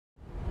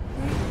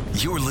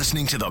You're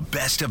listening to the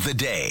best of the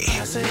day.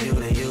 I say you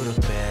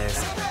the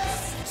best.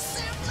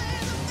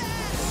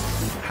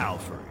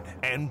 Halford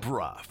and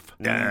Brough.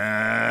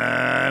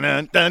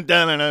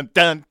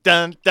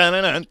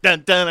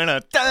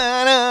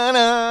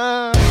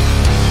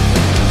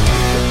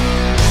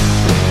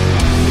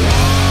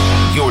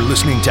 You're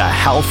listening to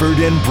Halford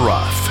and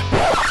Brough.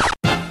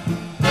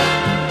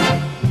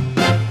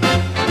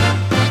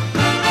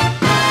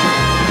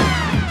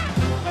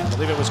 I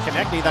believe it was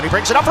Konechny that he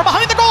brings it up from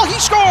behind the goal. He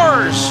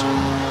scores!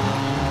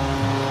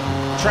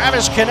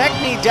 Travis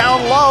Konechny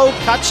down low,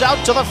 cuts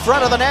out to the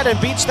front of the net and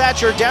beats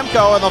Thatcher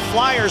Demko, and the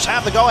Flyers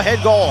have the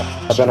go-ahead goal.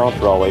 I've been off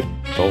for all week,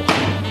 so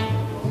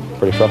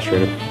pretty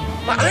frustrated.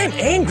 I'm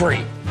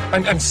angry.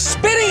 I'm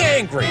spitting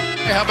angry.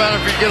 Hey, how about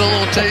if you get a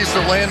little taste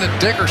of Landon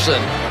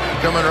Dickerson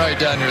coming right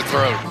down your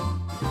throat?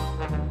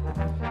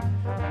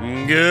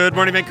 Good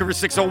morning, Vancouver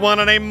 6:01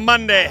 on a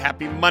Monday.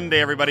 Happy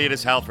Monday, everybody. It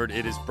is Halford.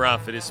 It is Brough.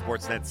 It is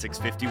Sportsnet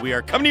 650. We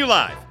are coming to you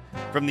live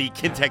from the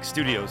Kintec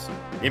Studios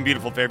in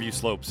beautiful Fairview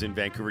Slopes in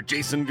Vancouver.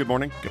 Jason, good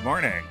morning. Good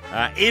morning.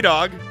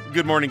 A-Dog,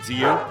 good morning to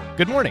you.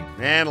 Good morning.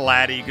 And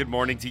Laddie, good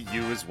morning to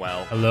you as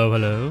well. Hello,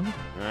 hello.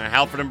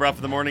 Halford and Brough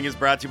in the morning is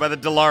brought to you by the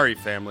Dilawri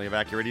family of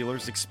Acura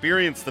dealers.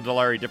 Experience the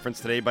Dilawri difference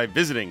today by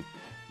visiting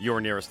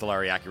your nearest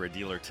Dilawri Acura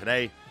dealer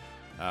today.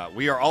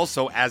 We are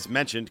also, as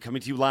mentioned,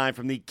 coming to you live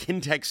from the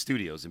Kintec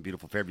Studios in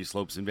beautiful Fairview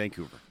Slopes in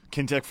Vancouver.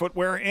 Kintec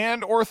Footwear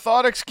and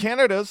Orthotics,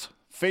 Canada's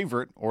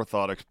favorite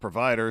orthotics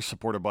provider,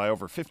 supported by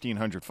over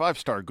 1,500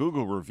 five-star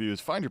Google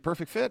reviews. Find your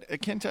perfect fit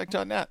at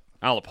kintec.net.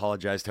 I'll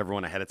apologize to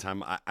everyone ahead of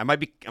time. I might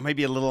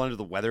be a little under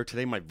the weather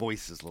today. My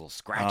voice is a little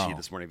scratchy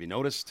this morning. Have you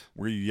noticed?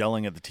 Were you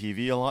yelling at the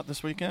TV a lot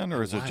this weekend,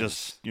 or is it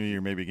just you're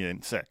maybe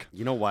getting sick?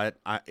 You know what?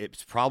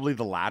 It's probably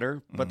the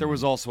latter, but there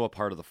was also a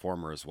part of the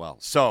former as well.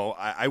 So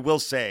I will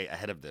say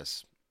ahead of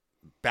this,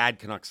 bad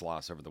Canucks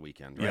loss over the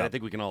weekend. Right? Yeah. I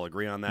think we can all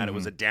agree on that. It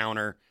was a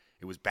downer.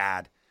 It was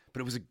bad,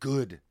 but it was a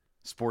good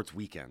sports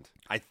weekend.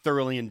 I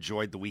thoroughly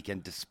enjoyed the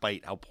weekend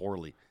despite how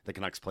poorly the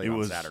Canucks played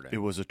on Saturday. It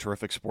was a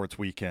terrific sports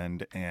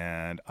weekend,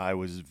 and I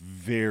was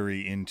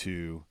very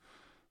into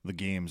the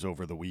games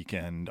over the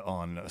weekend,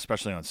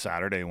 especially on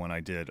Saturday when I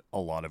did a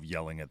lot of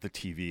yelling at the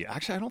TV.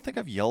 Actually, I don't think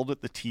I've yelled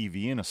at the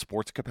TV in a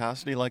sports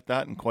capacity like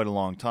that in quite a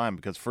long time,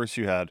 because first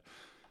you had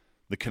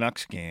the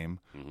Canucks game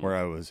where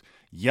I was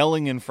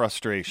yelling in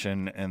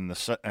frustration and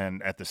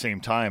at the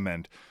same time,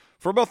 and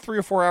for about 3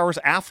 or 4 hours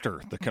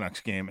after the Canucks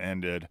game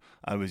ended,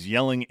 I was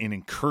yelling in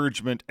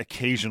encouragement,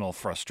 occasional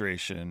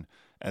frustration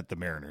at the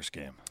Mariners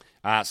game.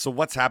 So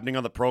what's happening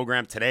on the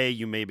program today,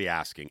 you may be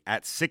asking.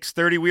 At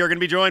 6:30, we are going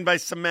to be joined by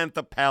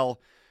Samantha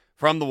Pell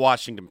from the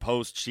Washington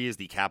Post. She is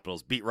the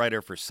Capitals beat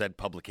writer for said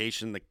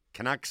publication. The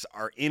Canucks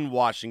are in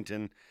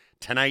Washington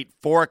tonight,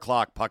 4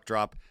 o'clock puck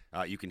drop.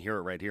 You can hear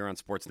it right here on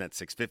Sportsnet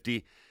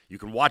 650. You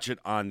can watch it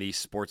on the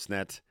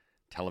Sportsnet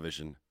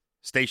television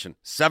station.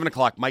 7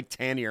 o'clock, Mike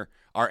Tanier,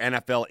 our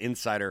NFL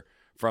insider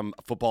from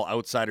Football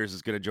Outsiders,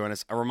 is going to join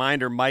us. A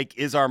reminder, Mike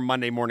is our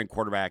Monday morning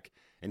quarterback,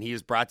 and he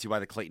is brought to you by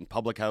the Clayton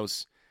Public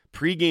House.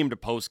 Pre-game to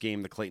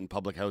post-game, the Clayton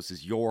Public House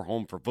is your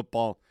home for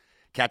football.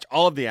 Catch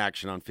all of the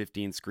action on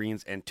 15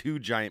 screens and 2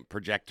 giant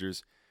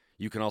projectors.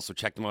 You can also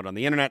check them out on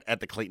the internet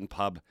at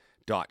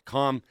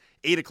theclaytonpub.com.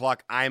 8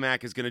 o'clock,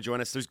 IMAC is going to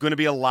join us. There's going to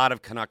be a lot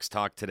of Canucks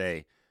talk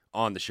today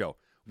on the show.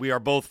 We are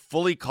both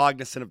fully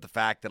cognizant of the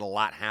fact that a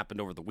lot happened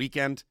over the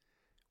weekend.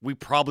 We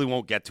probably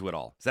won't get to it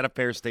all. Is that a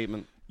fair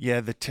statement?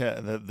 Yeah,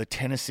 the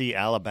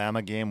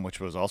Tennessee-Alabama game, which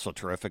was also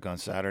terrific on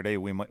Saturday,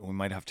 we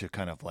might have to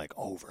kind of like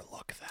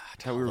overlook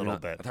that a little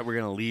bit. I thought we were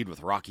going to lead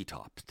with Rocky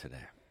Top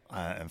today.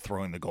 And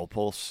throwing the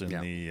goalposts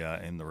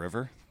in the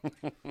river.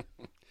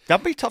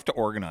 That'd be tough to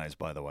organize,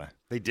 by the way.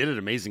 They did it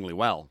amazingly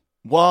well.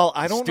 Well,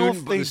 I don't know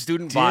if the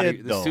student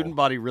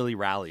body really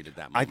rallied at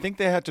that moment. I think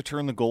they had to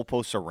turn the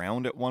goalposts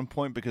around at one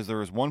point, because there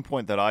was one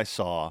point that I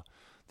saw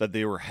that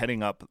they were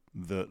heading up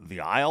the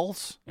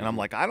aisles, and I'm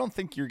like, I don't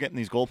think you're getting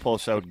these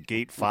goalposts out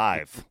gate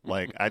 5.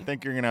 Like, I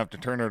think you're going to have to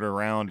turn it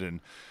around and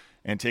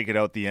take it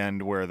out the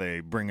end where they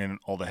bring in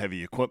all the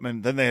heavy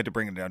equipment. Then they had to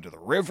bring it down to the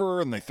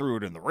river, and they threw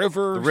it in the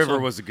river. The river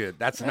was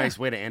that's a nice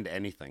way to end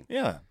anything.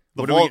 Yeah.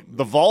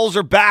 The Vols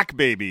are back,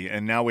 baby,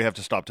 and now we have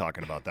to stop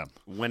talking about them.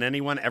 When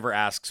anyone ever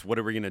asks, what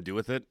are we going to do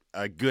with it?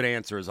 A good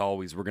answer is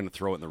always, we're going to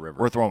throw it in the river.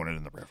 We're throwing it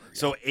in the river. Yeah.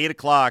 So 8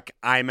 o'clock,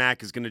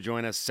 IMAC is going to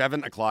join us.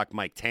 7 o'clock,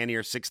 Mike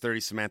Tanier.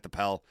 6:30, Samantha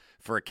Pell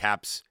for a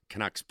Caps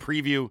Canucks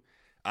preview.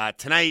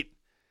 Tonight,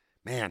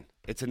 man,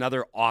 it's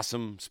another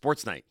awesome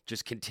sports night.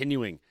 Just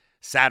continuing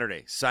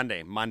Saturday,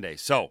 Sunday, Monday.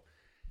 So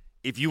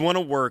if you want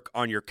to work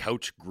on your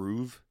couch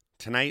groove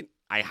tonight,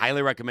 I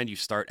highly recommend you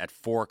start at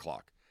 4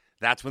 o'clock.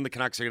 That's when the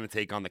Canucks are going to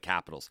take on the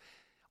Capitals.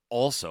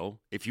 Also,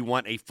 if you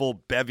want a full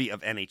bevy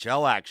of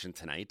NHL action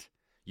tonight,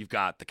 you've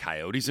got the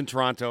Coyotes in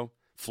Toronto.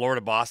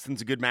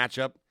 Florida-Boston's a good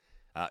matchup.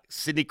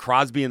 Sidney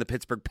Crosby and the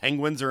Pittsburgh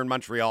Penguins are in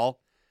Montreal.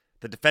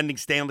 The defending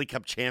Stanley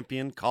Cup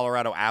champion,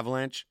 Colorado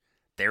Avalanche,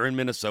 they're in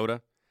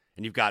Minnesota.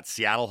 And you've got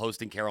Seattle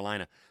hosting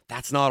Carolina.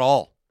 That's not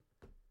all.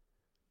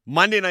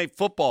 Monday Night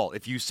Football,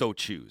 if you so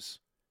choose.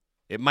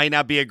 It might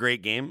not be a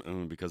great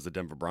game because the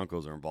Denver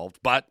Broncos are involved,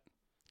 but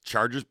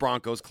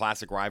Chargers-Broncos,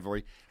 classic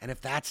rivalry. And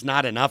if that's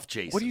not enough,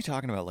 Jason. What are you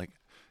talking about? Like,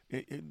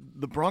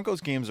 the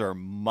Broncos games are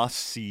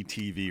must-see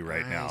TV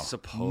right now.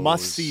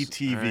 Must-see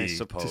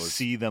TV to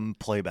see them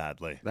play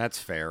badly. That's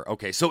fair.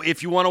 Okay, so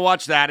if you want to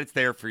watch that, it's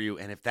there for you.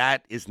 And if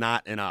that is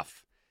not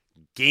enough,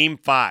 Game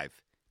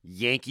 5,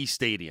 Yankee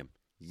Stadium,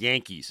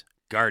 Yankees,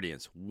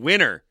 Guardians.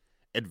 Winner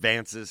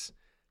advances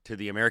to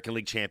the American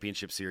League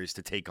Championship Series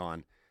to take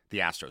on the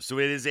Astros. So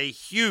it is a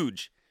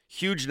huge,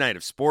 huge night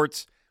of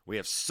sports. We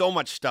have so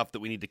much stuff that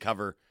we need to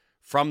cover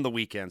from the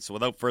weekend. So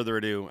without further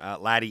ado,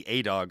 Laddie,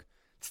 A-Dog,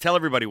 let's tell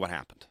everybody what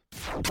happened.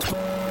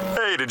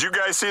 Hey, did you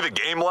guys see the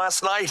game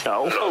last night?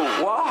 No.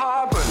 Oh, what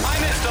happened? I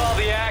missed all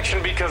the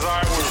action because I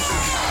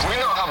was... We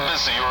know how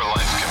busy your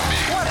life can be.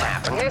 What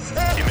happened? Missed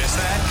it? You missed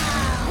that?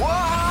 What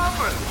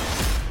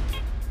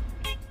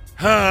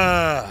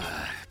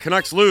happened?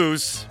 Canucks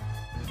lose.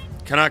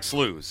 Canucks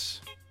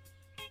lose.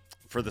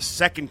 For the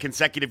second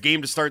consecutive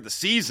game to start the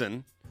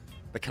season,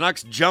 the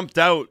Canucks jumped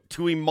out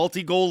to a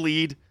multi-goal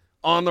lead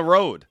on the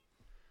road.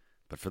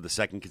 But for the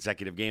second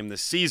consecutive game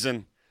this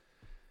season,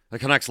 the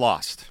Canucks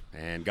lost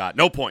and got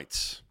no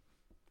points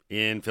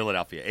in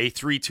Philadelphia. A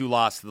 3-2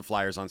 loss to the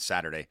Flyers on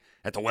Saturday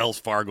at the Wells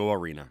Fargo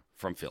Arena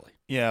from Philly.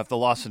 Yeah, if the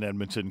loss in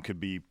Edmonton could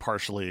be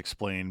partially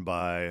explained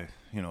by,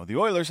 the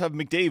Oilers have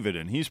McDavid,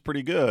 and he's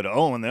pretty good.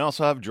 Oh, and they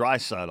also have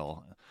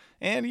Draisaitl.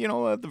 And,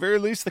 at the very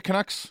least, the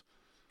Canucks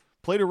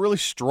played a really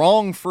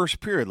strong first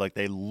period. Like,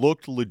 they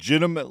looked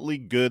legitimately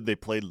good. They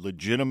played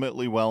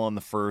legitimately well on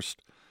the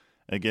first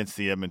against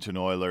the Edmonton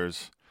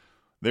Oilers.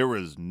 There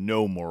was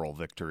no moral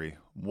victory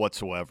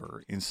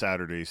whatsoever in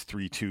Saturday's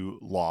 3-2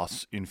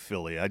 loss in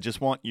Philly. I just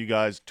want you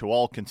guys to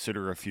all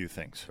consider a few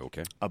things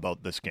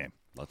about this game.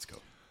 Let's go.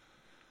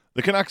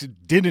 The Canucks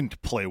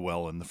didn't play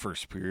well in the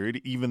first period,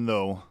 even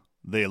though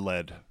they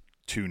led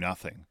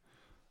 2-0.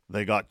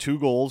 They got 2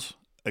 goals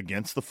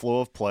against the flow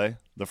of play.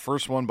 The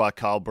first one by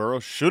Kyle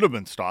Burroughs should have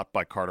been stopped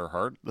by Carter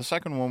Hart. The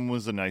second one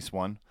was a nice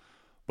one,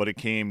 but it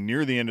came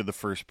near the end of the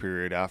first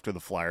period after the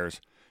Flyers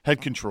had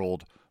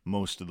controlled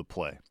most of the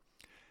play.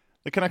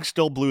 The Canucks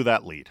still blew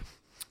that lead.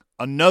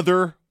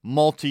 Another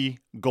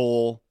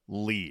multi-goal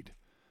lead.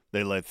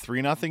 They led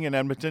 3-0 in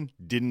Edmonton,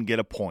 didn't get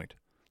a point.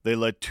 They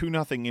led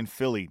 2-0 in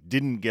Philly,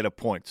 didn't get a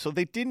point. So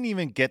they didn't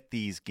even get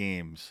these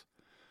games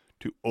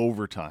to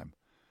overtime.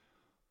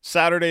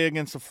 Saturday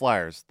against the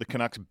Flyers, the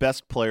Canucks'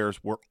 best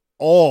players were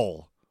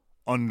all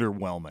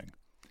underwhelming.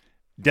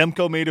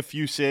 Demko made a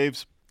few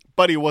saves,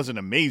 but he wasn't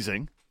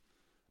amazing.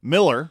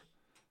 Miller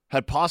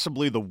had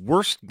possibly the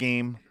worst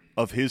game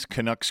of his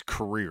Canucks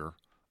career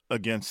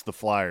against the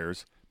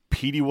Flyers.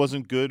 Petey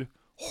wasn't good.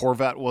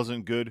 Horvat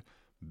wasn't good.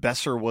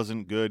 Besser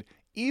wasn't good.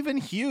 Even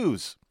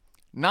Hughes,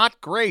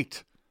 not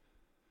great.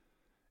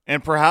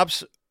 And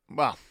perhaps,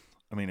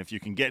 if you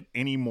can get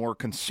any more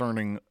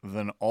concerning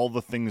than all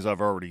the things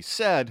I've already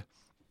said,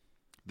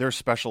 their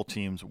special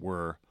teams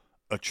were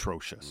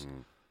atrocious.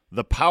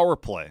 The power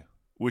play,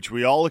 which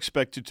we all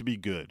expected to be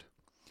good,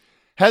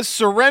 has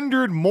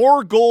surrendered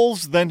more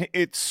goals than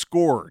it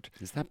scored.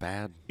 Is that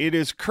bad? It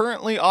is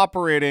currently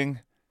operating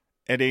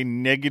at a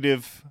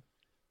negative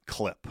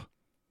clip.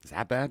 Is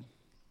that bad?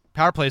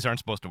 Power plays aren't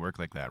supposed to work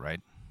like that,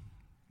 right?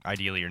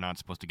 Ideally, you're not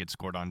supposed to get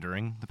scored on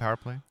during the power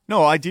play.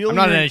 No, ideally, I'm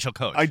not an NHL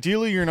coach.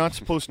 Ideally, you're not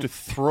supposed to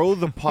throw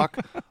the puck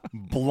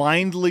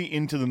blindly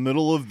into the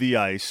middle of the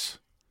ice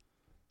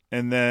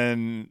and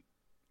then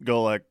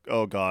go like,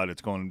 oh, God,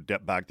 it's going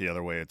back the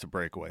other way. It's a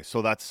breakaway.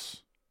 So it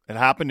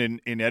happened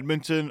in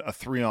Edmonton, a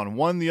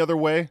 3-on-1 the other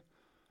way,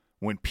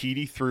 when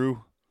Petey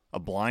threw a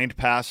blind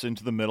pass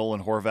into the middle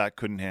and Horvat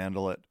couldn't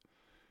handle it.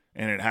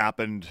 And it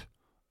happened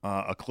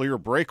a clear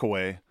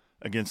breakaway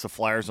against the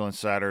Flyers on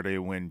Saturday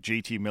when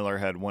JT Miller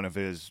had one of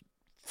his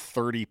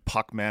 30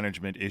 puck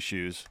management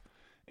issues,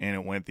 and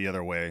it went the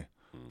other way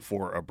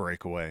for a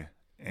breakaway,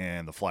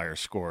 and the Flyers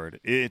scored.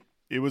 It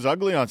was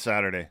ugly on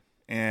Saturday,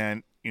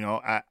 and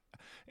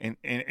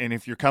and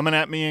if you're coming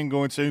at me and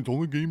going saying it's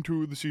only game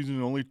 2 of the season,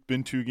 it's only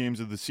been 2 games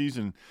of the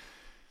season,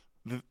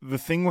 the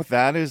thing with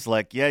that is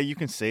like, yeah, you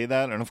can say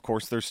that, and of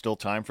course there's still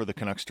time for the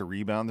Canucks to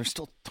rebound. There's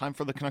still time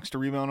for the Canucks to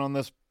rebound on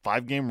this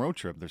 5-game road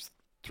trip. There's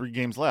 3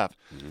 games left.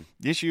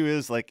 The issue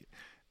is like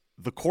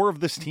the core of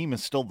this team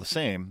is still the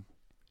same,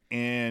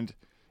 and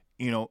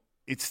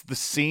it's the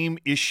same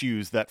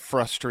issues that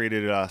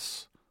frustrated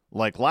us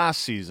like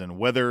last season,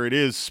 whether it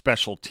is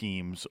special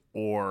teams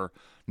or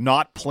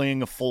not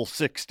playing a full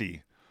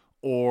 60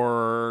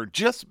 or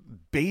just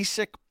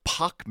basic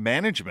puck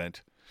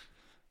management.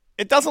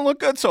 It doesn't look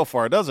good so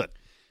far, does it?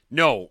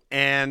 No,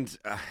 and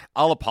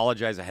I'll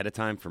apologize ahead of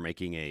time for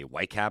making a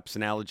Whitecaps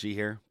analogy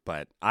here,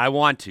 but I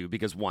want to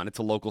because, 1, it's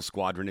a local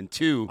squadron, and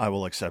 2... I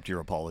will accept your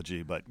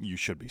apology, but you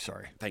should be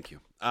sorry. Thank you.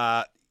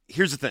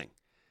 Here's the thing.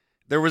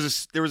 There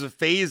was a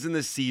phase in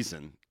this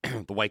season,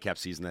 the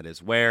Whitecaps season that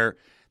is, where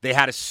they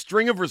had a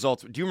string of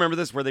results. Do you remember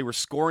this? Where they were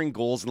scoring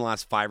goals in the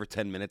last 5 or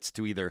 10 minutes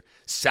to either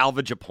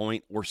salvage a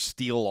point or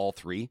steal all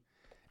 3,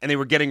 and they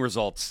were getting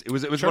results. It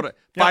was Sure. about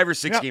a 5 or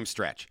 6 game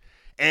stretch,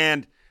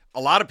 and a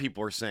lot of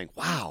people are saying,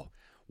 wow,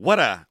 what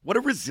a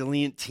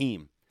resilient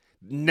team.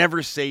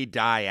 never say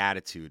die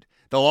attitude.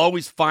 They'll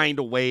always find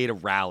a way to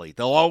rally.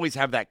 They'll always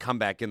have that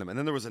comeback in them. And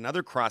then there was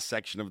another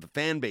cross-section of the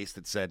fan base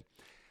that said,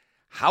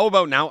 how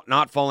about now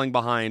not falling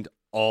behind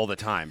all the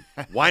time?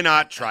 Why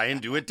not try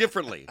and do it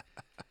differently?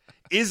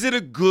 Is it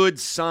a good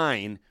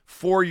sign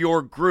for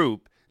your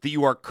group that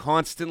you are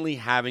constantly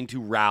having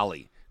to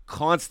rally,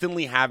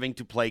 constantly having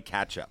to play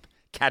catch-up?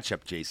 Catch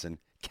up, Jason.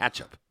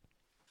 Catch up.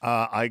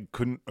 I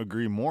couldn't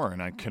agree more,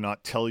 and I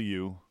cannot tell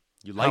you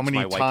liked how many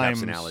my times.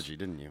 Whitecaps analogy,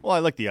 didn't you? Well, I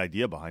like the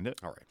idea behind it.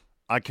 All right.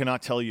 I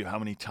cannot tell you how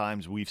many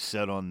times we've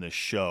said on this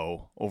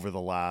show over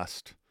the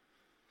last,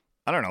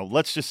 I don't know,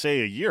 let's just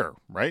say a year,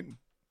 right?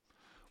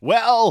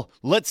 Well,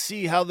 let's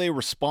see how they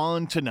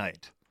respond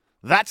tonight.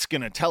 That's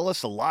going to tell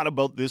us a lot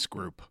about this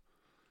group.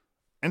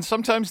 And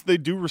sometimes they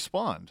do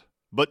respond.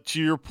 But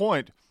to your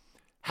point,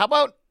 how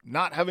about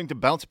not having to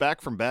bounce back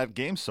from bad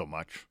games so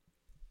much?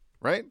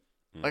 Right?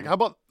 Mm-hmm. Like,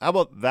 how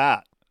about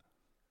that?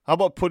 How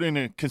about putting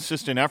in a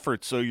consistent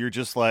effort so you're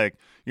just like,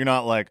 you're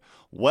not like,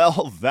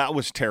 well, that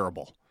was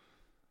terrible.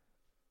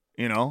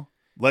 You know,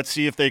 let's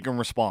see if they can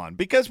respond.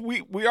 Because we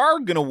are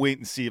going to wait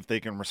and see if they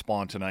can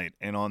respond tonight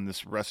and on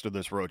this rest of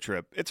this road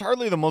trip. It's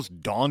hardly the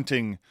most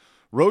daunting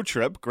road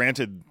trip.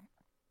 Granted,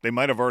 they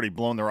might have already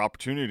blown their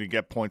opportunity to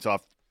get points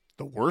off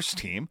the worst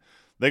team.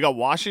 They got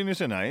Washington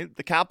tonight.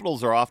 The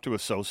Capitals are off to a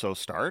so-so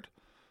start.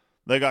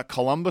 They got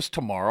Columbus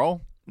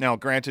tomorrow. Now,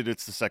 granted,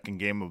 it's the second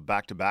game of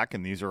back-to-back,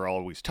 and these are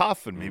always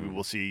tough, and maybe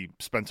we'll see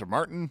Spencer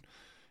Martin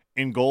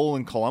in goal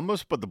in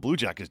Columbus, but the Blue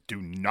Jackets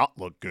do not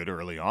look good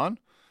early on.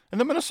 And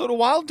the Minnesota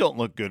Wild don't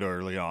look good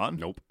early on.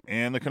 Nope.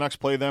 And the Canucks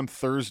play them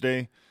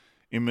Thursday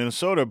in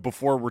Minnesota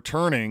before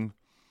returning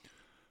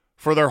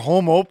for their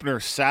home opener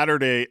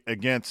Saturday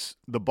against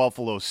the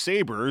Buffalo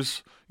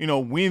Sabres. You know,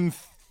 win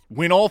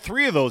all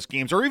three of those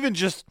games, or even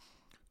just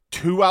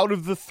 2 out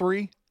of the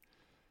 3.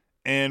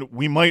 And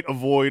we might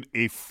avoid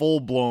a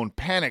full-blown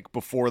panic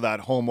before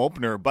that home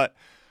opener. But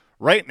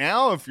right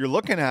now, if you're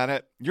looking at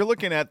it, you're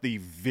looking at the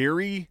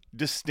very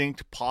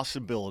distinct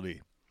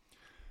possibility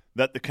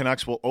that the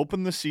Canucks will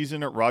open the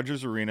season at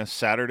Rogers Arena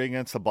Saturday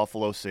against the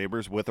Buffalo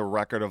Sabres with a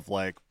record of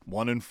like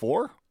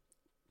 1-4.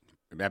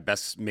 At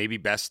best, maybe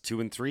best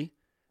 2-3.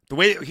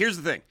 Here's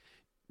the thing.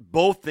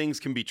 Both things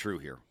can be true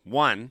here.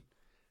 One,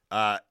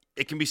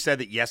 it can be said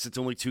that, yes, it's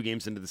only 2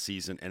 games into the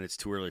season and it's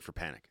too early for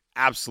panic.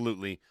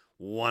 Absolutely,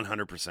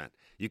 100%.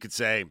 You could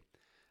say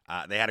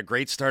they had a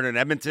great start in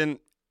Edmonton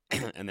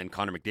and then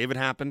Connor McDavid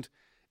happened.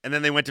 And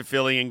then they went to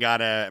Philly and got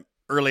a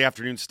early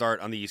afternoon start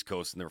on the East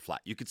Coast and they were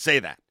flat. You could say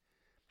that.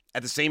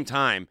 At the same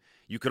time,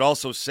 you could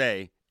also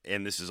say,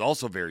 and this is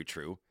also very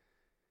true,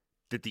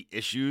 that the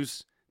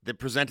issues that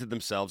presented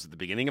themselves at the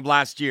beginning of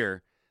last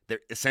year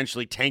that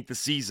essentially tanked the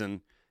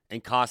season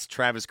and cost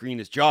Travis Green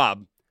his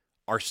job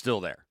are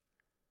still there.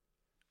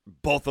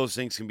 Both those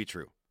things can be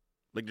true.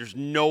 Like, there's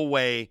no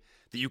way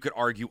that you could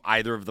argue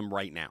either of them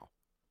right now.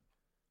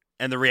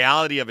 And the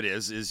reality of it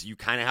is you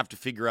kind of have to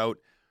figure out,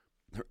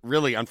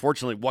 really,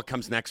 unfortunately, what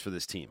comes next for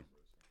this team.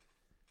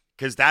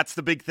 Because that's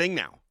the big thing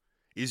now.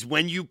 Is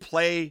when you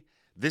play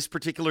this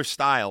particular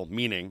style,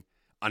 meaning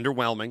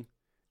underwhelming,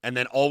 and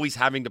then always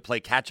having to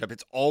play catch-up,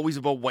 it's always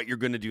about what you're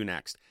going to do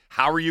next.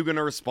 How are you going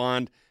to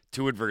respond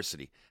to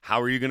adversity? How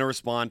are you going to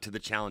respond to the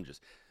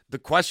challenges? The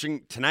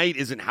question tonight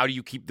isn't how do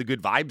you keep the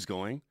good vibes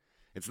going.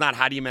 It's not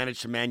how do you manage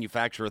to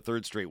manufacture a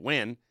third straight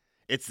win.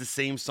 It's the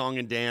same song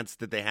and dance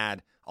that they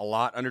had a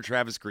lot under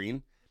Travis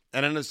Green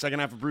and in the second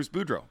half of Bruce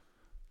Boudreau.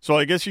 So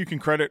I guess you can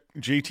credit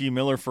JT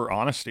Miller for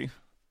honesty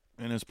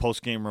in his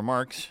post-game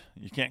remarks.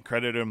 You can't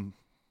credit him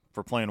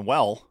for playing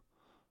well.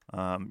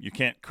 You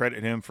can't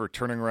credit him for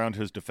turning around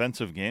his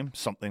defensive game,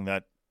 something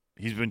that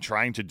he's been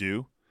trying to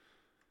do.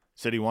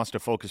 Said he wants to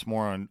focus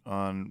more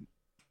on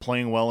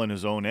playing well in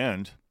his own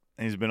end,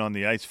 and he's been on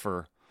the ice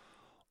for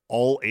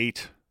all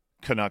 8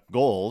 Canuck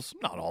goals.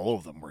 Not all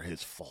of them were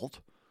his fault,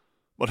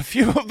 but a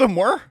few of them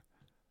were.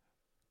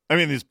 I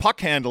mean, his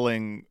puck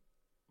handling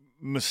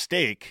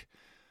mistake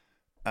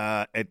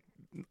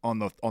on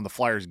the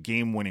Flyers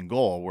game-winning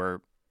goal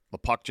where the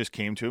puck just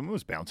came to him. It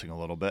was bouncing a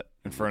little bit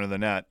in front of the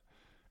net,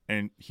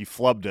 and he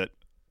flubbed it,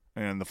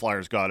 and the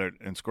Flyers got it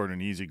and scored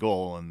an easy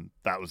goal, and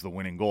that was the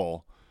winning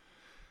goal.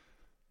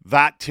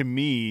 That, to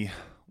me,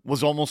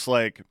 was almost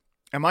like,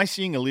 am I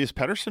seeing Elias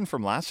Pettersson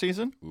from last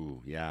season?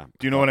 Ooh, yeah.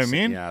 Do you know what I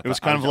mean? Yeah, it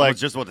was kind of like, I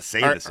was just about to say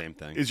the same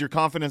thing. Is your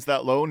confidence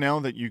that low now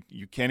that you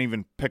can't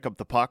even pick up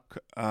the puck?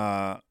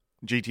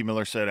 JT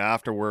Miller said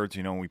afterwards,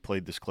 we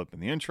played this clip in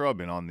the intro. I've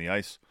been on the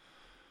ice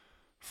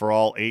for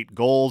all 8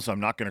 goals. I'm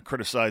not going to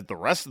criticize the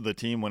rest of the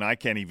team when I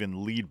can't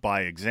even lead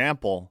by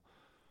example.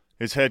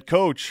 His head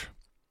coach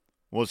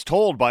was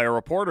told by a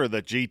reporter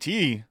that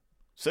JT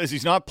says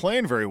he's not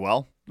playing very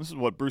well. This is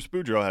what Bruce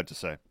Boudreau had to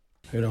say.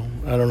 I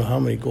don't know how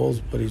many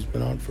goals, but he's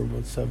been on for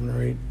about 7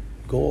 or 8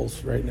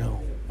 goals right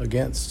now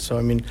against.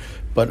 So,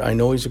 but I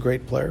know he's a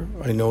great player.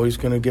 I know he's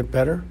going to get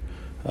better.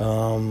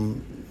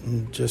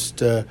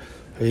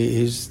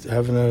 He's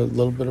having a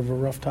little bit of a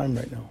rough time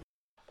right now.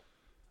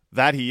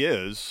 That he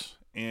is.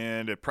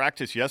 And at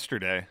practice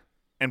yesterday,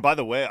 And by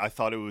the way, I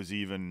thought it was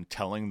even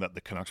telling that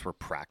the Canucks were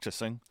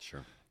practicing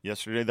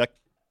yesterday. That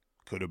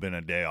could have been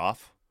a day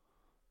off.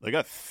 They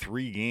got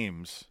 3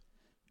 games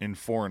in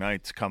 4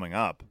 nights coming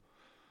up.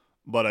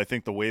 But I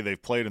think the way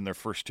they've played in their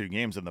first 2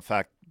 games and the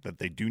fact that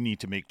they do need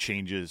to make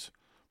changes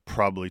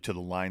probably to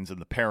the lines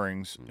and the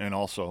pairings, and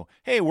also,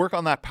 hey, work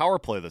on that power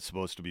play that's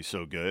supposed to be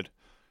so good.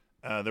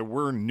 There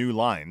were new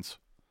lines.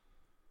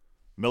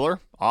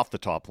 Miller, off the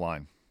top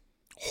line.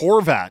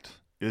 Horvat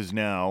is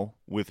now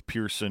with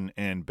Pearson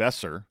and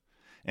Besser.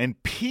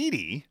 And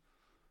Petey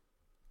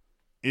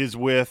is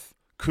with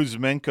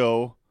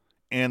Kuzmenko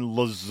and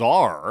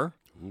Lazar.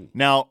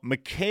 Now,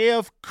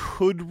 Mikheyev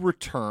could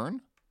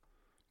return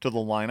to the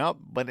lineup,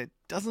 but it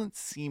doesn't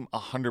seem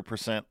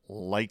 100%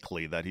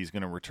 likely that he's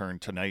going to return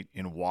tonight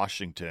in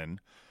Washington.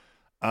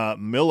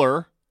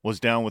 Miller was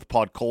down with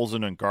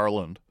Podkolzin and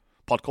Garland.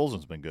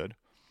 Podkolzin's been good.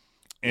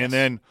 And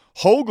then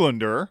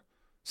Höglander,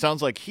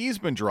 sounds like he's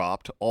been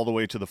dropped all the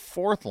way to the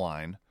 4th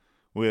line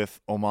with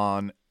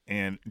Oman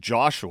and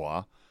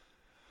Joshua.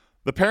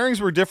 The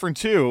pairings were different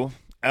too.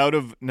 Out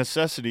of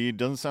necessity, it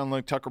doesn't sound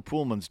like Tucker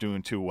Poolman's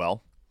doing too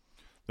well.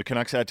 The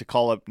Canucks had to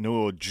call up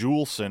Noah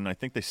Juleson. I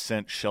think they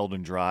sent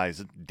Sheldon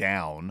Dries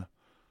down.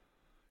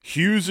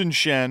 Hughes and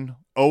Shen,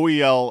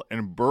 OEL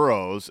and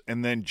Burrows,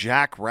 and then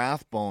Jack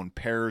Rathbone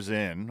pairs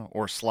in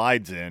or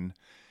slides in,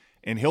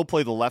 and he'll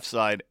play the left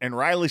side. And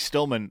Riley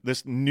Stillman,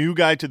 this new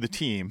guy to the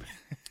team,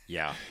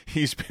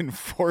 he's been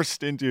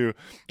forced into,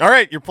 all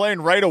right, you're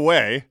playing right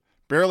away.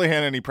 Barely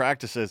had any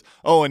practices.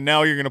 Oh, and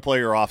now you're going to play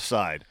your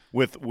offside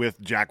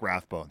with Jack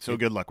Rathbone. So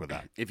good luck with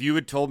that. If you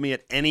had told me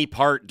at any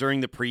part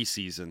during the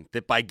preseason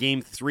that by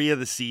game 3 of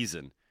the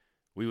season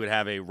we would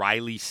have a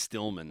Riley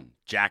Stillman,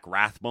 Jack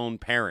Rathbone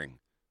pairing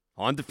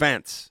on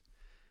defense,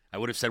 I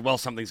would have said, well,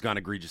 something's gone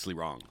egregiously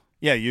wrong.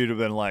 Yeah, you'd have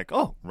been like,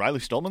 oh, Riley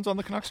Stillman's on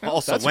the Canucks now?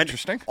 That's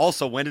interesting.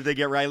 Also, when did they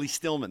get Riley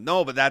Stillman?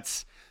 No, but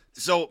that's –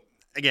 so,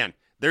 again,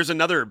 there's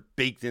another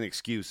baked-in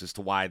excuse as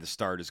to why the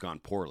start has gone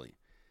poorly.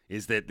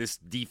 Is that this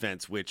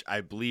defense, which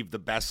I believe the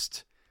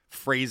best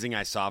phrasing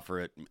I saw for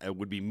it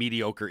would be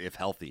mediocre if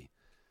healthy,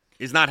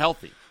 is not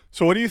healthy.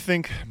 So what do you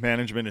think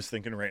management is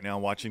thinking right now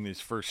watching these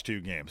first 2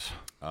 games?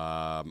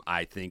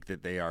 I think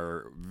that they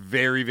are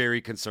very, very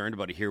concerned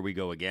about a here we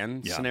go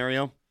again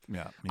scenario.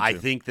 Yeah, I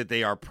think that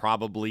they are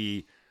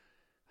probably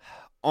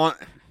on.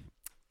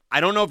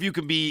 I don't know if you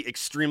can be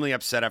extremely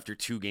upset after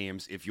 2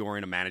 games if you're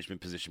in a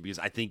management position, because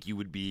I think you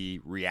would be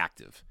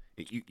reactive.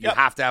 You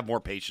have to have more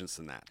patience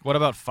than that. What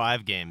about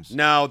 5 games?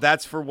 No,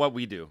 that's for what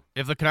we do.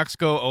 If the Canucks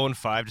go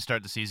 0-5 to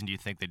start the season, do you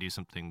think they do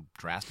something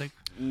drastic?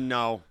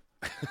 No.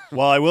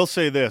 Well, I will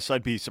say this.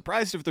 I'd be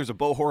surprised if there's a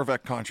Bo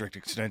Horvat contract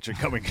extension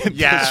coming in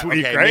this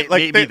week, okay, right?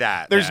 Maybe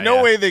that. There's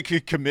no way they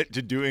could commit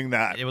to doing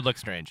that. It would look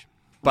strange.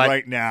 But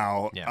right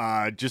now,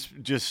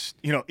 just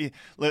you know,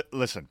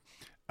 listen,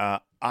 I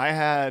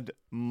had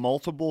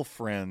multiple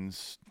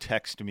friends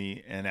text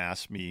me and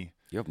ask me,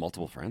 you have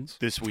multiple friends?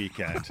 This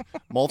weekend.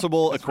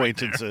 Multiple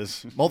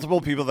acquaintances.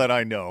 Multiple people that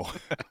I know.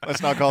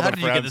 Let's not call them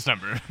friends. How did you get this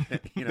number?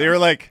 They were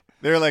like,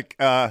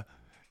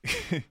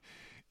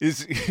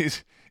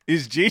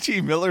 is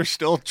JT Miller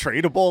still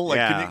tradable?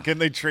 Like, can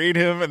they trade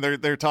him? And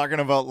they're talking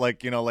about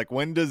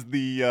when does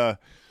the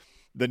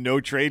no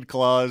trade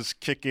clause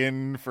kick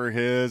in for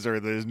his, or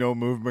there's no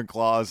movement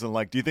clause,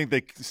 and do you think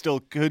they still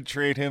could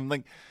trade him?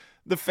 Like,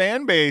 the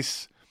fan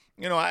base.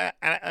 I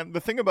the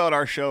thing about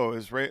our show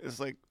is, right, is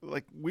like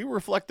we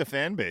reflect the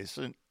fan base,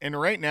 and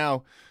right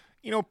now,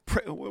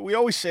 we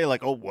always say oh,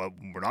 well,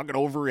 we're not going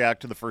to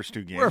overreact to the first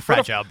 2 games. We're a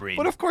fragile breed.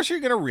 But of course you're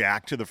going to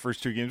react to the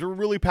first 2 games. We're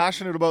really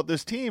passionate about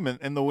this team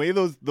and the way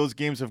those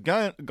games have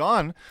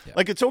gone. Yeah.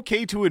 It's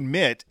okay to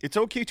admit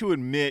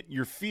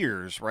your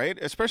fears, right?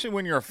 Especially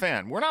when you're a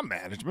fan. We're not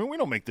management. We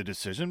don't make the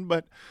decision,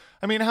 but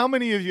I mean, how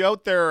many of you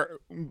out there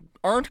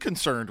aren't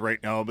concerned right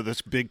now about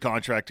this big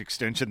contract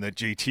extension that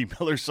JT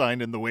Miller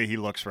signed and the way he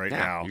looks right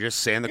now? You're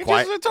just saying the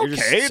quiet. It's okay.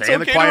 It's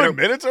okay to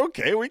admit it's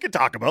okay. We can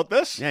talk about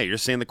this. Yeah, you're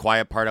just saying the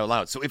quiet part out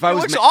loud. So if I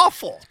was, looks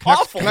awful.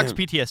 Canucks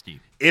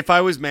PTSD. If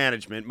I was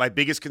management, my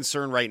biggest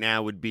concern right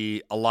now would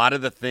be a lot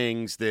of the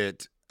things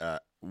that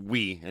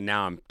we, and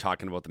now I'm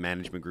talking about the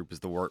management group as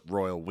the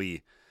royal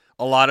we,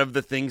 a lot of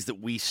the things that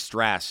we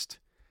stressed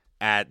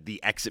at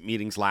the exit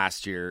meetings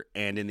last year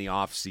and in the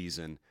off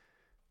season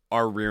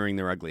are rearing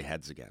their ugly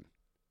heads again,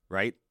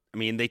 right? I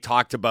mean, they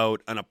talked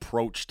about an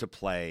approach to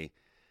play.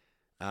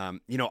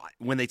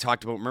 When they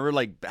talked about,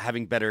 remember,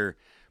 having better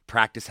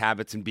practice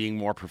habits and being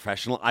more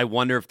professional. I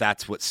wonder if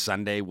that's what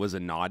Sunday was a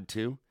nod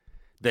to.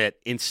 That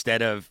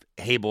instead of,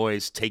 hey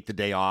boys, take the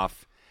day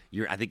off.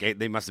 I think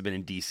they must have been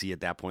in DC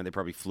at that point. They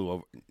probably flew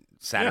over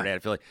Saturday. I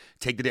feel like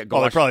take the day.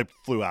 Go. They probably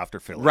flew after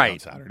Philly on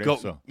Saturday.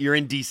 You're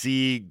in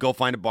DC. Go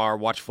find a bar,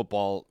 watch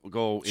football.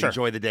 Go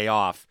enjoy the day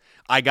off.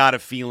 I got a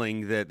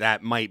feeling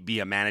that might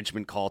be a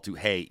management call to,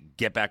 hey,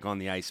 get back on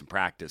the ice and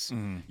practice.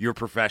 Mm-hmm. You're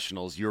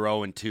professionals. You're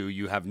 0-2.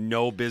 You have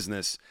no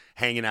business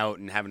hanging out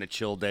and having a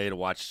chill day to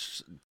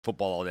watch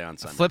football all day on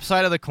Sunday. Flip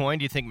side of the coin,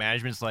 do you think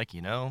management's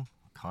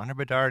Connor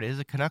Bedard is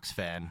a Canucks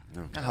fan.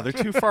 Oh, they're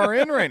too far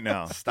in right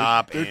now.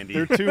 Stop, Andy.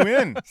 They're too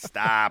in.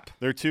 Stop.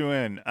 They're too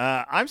in.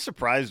 I'm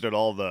surprised at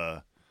all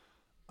the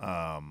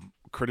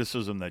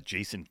criticism that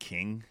Jason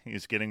King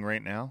is getting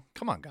right now.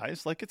 Come on,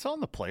 guys. Like, it's on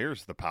the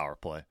players, the power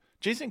play.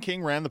 Jason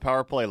King ran the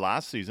power play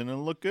last season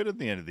and looked good at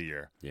the end of the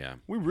year. Yeah.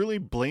 We really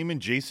blaming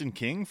Jason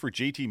King for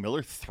JT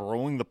Miller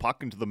throwing the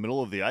puck into the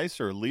middle of the ice,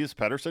 or Elias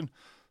Pettersson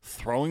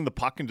throwing the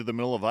puck into the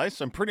middle of ice?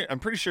 I'm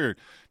pretty sure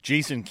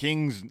Jason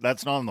King's,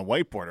 that's not on the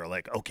whiteboard, are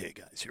like, okay,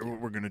 guys, here's what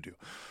we're gonna do.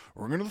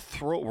 We're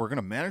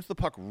gonna manage the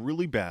puck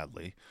really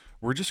badly.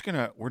 We're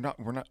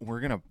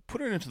gonna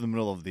put it into the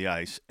middle of the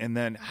ice and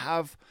then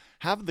have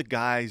the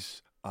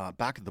guys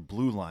back at the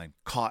blue line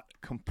caught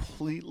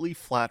completely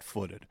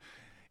flat-footed.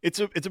 It's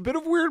a bit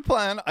of a weird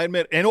plan, I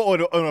admit. And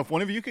if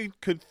one of you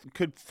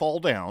could fall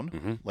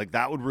down, like,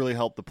 that would really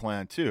help the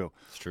plan too.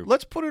 It's true.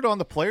 Let's put it on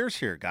the players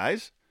here,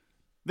 guys.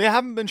 They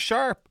haven't been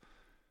sharp.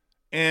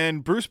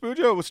 And Bruce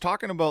Boudreau was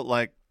talking about,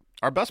 like,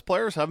 our best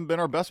players haven't been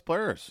our best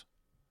players.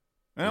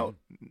 You know,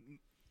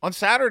 on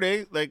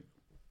Saturday, like,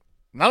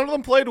 none of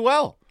them played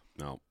well.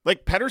 No.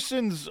 Like,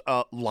 Pettersson's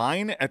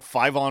line at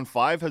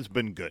 5-on-5 has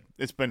been good.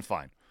 It's been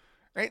fine.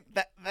 Right?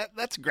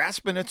 That's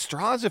grasping at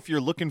straws if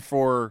you're looking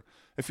for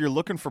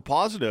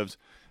positives.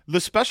 The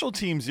special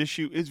teams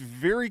issue is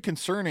very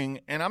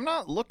concerning, and I'm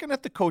not looking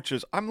at the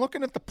coaches. I'm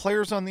looking at the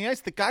players on the ice,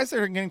 the guys that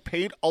are getting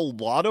paid a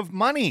lot of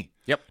money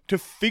to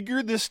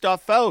figure this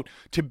stuff out,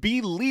 to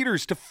be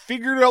leaders, to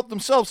figure it out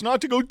themselves,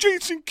 not to go,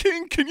 Jason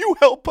King, can you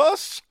help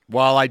us?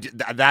 Well,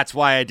 that's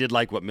why I did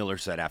like what Miller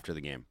said after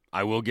the game.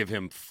 I will give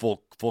him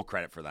full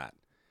credit for that.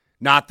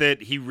 Not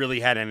that he really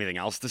had anything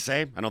else to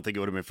say. I don't think it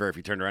would have been fair if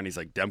he turned around and he's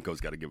like,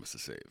 Demko's got to give us a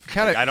save.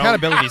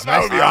 Accountability's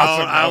nice.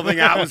 I don't think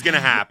that was going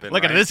to happen.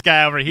 Look at this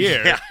guy over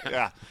here.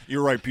 Yeah.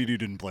 You're right, PD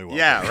didn't play well.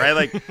 Yeah, right?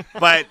 Like,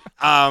 but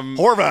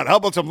Horvat, how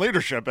about some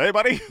leadership, eh,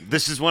 buddy?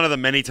 This is one of the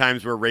many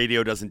times where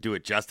radio doesn't do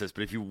it justice,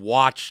 but if you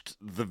watched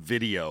the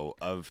video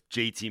of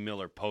JT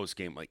Miller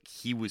post-game, like,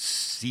 he was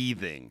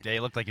seething. Yeah, he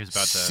looked like he was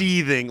about to...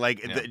 Seething, like,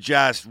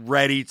 just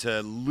ready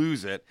to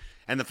lose it.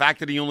 And the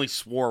fact that he only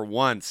swore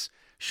once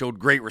showed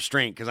great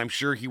restraint, because I'm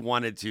sure he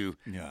wanted to,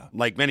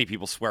 like many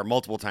people, swear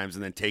multiple times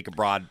and then take a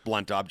broad,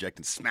 blunt object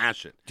and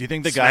smash it. Do you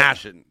think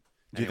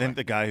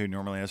the guy who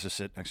normally has to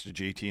sit next to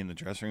JT in the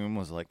dressing room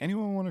was like,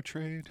 anyone want to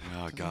trade?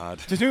 Oh,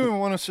 God. Does anyone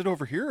want to sit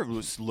over here?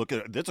 Let's look at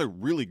it. That's a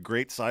really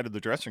great side of the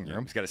dressing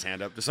room. He's got his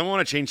hand up. Does someone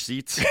want to change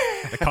seats?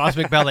 The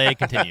cosmic ballet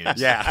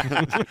continues.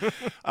 Yeah.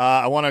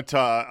 I want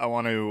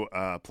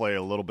to play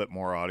a little bit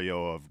more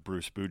audio of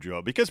Bruce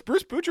Boudreau, because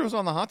Bruce Boudreau's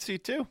on the hot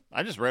seat too.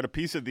 I just read a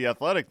piece of The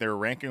Athletic. They're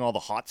ranking all the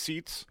hot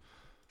seats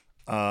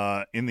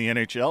in the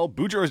NHL.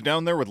 Boudreau's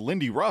down there with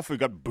Lindy Ruff, who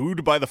got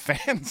booed by the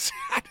fans.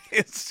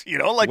 It's, in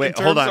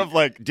terms of,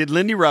 like, did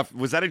Lindy Ruff,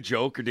 was that a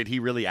joke, or did he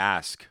really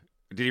ask?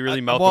 Did he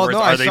really mouth the words,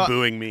 are they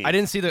booing me? I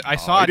didn't see that.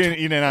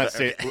 He did not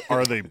say,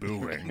 are they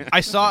booing?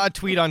 I saw a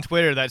tweet on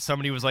Twitter that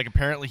somebody was like,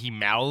 apparently he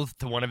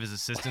mouthed to one of his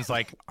assistants,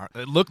 like,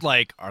 it looked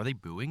like, are they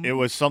booing? It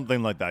was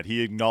something like that.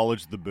 He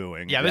acknowledged the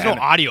booing. Yeah, there's no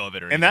audio of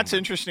it or anything. And that's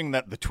interesting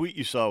that the tweet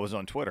you saw was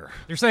on Twitter.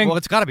 They're saying, well,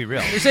 it's got to be real.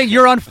 They're saying,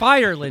 you're on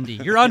fire, Lindy.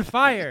 You're on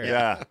fire.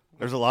 Yeah,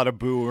 there's a lot of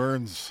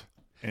boo-earns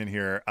in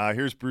here.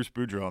 Here's Bruce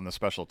Boudreau on the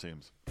special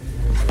teams.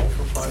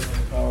 5 on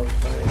the power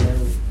play,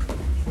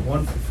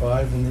 1 for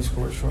 5, and they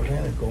score a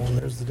shorthanded goal, and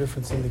there's the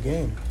difference in the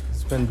game.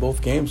 It's been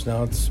both games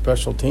now. It's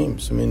special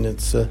teams. I mean,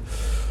 it's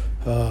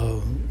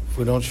if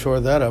we don't shore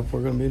that up,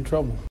 we're going to be in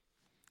trouble.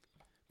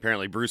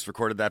 Apparently, Bruce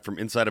recorded that from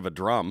inside of a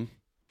drum.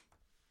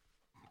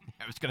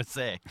 I was going to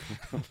say.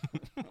 I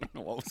don't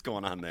know what was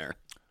going on there.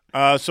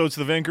 So it's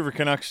the Vancouver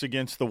Canucks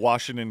against the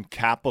Washington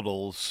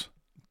Capitals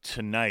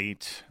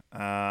tonight.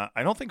 I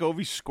don't think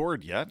Ovi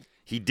scored yet.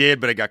 He did,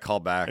 but it got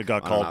called back. It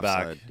got called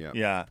back.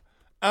 Yeah.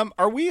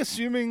 Are we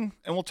assuming,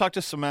 and we'll talk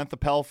to Samantha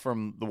Pell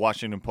from the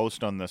Washington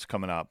Post on this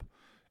coming up,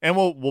 and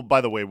we'll by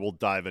the way, we'll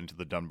dive into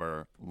the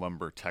Dunbar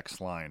Lumber text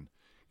line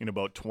in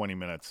about 20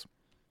 minutes.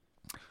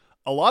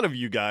 A lot of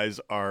you guys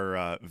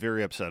are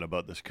very upset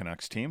about this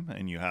Canucks team,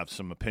 and you have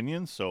some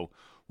opinions, so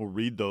we'll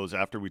read those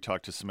after we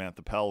talk to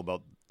Samantha Pell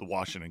about the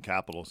Washington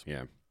Capitals.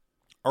 Yeah.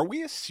 Are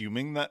we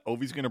assuming that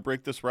Ovi's going to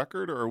break this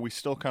record, or are we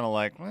still kind of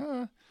like,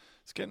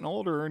 he's getting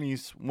older, and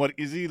he's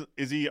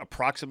is he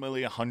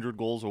approximately 100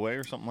 goals away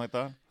or something like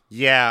that?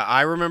 Yeah,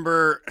 I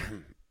remember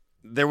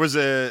there was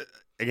an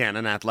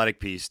Athletic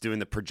piece doing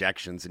the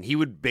projections, and he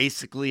would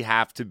basically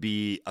have to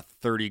be a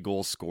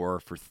 30-goal scorer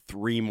for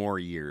 3 more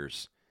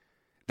years.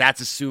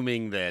 That's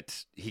assuming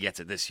that he gets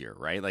it this year,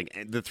 right?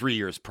 Like the 3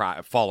 years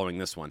following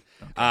this one.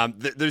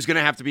 Okay. There's going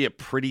to have to be a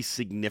pretty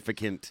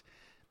significant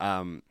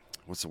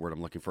what's the word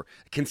I'm looking for?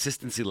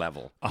 Consistency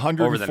level.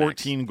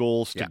 114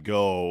 goals to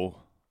go.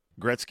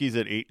 Gretzky's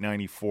at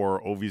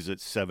 894. Ovi's at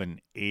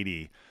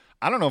 780.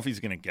 I don't know if he's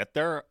going to get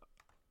there.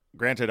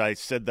 Granted, I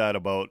said that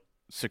about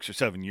 6 or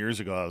 7 years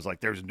ago. I was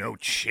like, there's no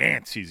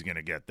chance he's going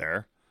to get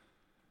there.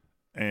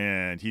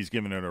 And he's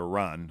given it a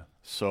run.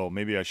 So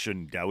maybe I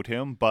shouldn't doubt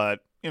him. But,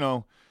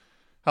 how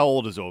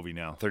old is Ovi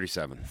now?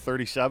 37.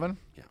 37?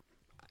 Yeah.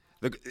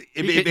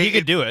 He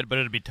could do it, but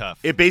it'd be tough.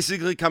 It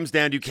basically comes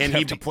down to Can he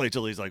have to play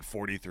till he's like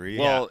 43?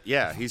 Well,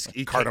 yeah,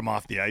 he cart him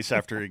off the ice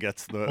after he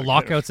gets the Well,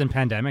 lockouts and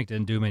pandemic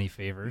didn't do him any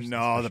favors.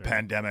 No, the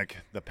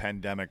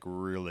pandemic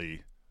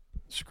really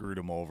screwed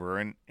him over,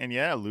 and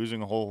yeah,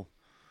 losing a whole.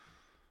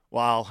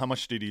 Wow, how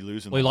much did he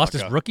lose in Well, the he lost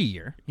his lockout? rookie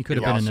year. He could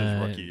have been in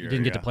a. Rookie year, He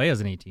didn't get to play as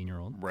an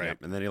 18-year-old. Right.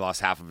 Yep, and then he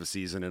lost half of a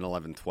season in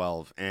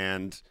 11-12.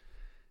 And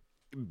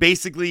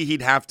basically,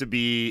 he'd have to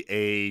be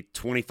a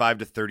 25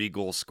 to 30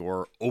 goal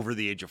scorer over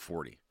the age of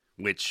 40,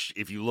 which,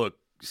 if you look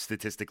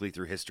statistically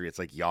through history, it's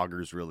like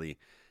Yager's really,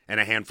 and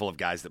a handful of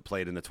guys that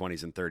played in the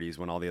 20s and 30s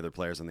when all the other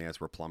players on the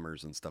ice were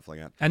plumbers and stuff like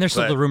that. And there's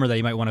still the rumor that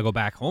he might want to go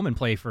back home and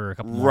play for a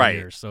couple more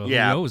years. So who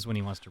knows when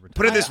he wants to retire.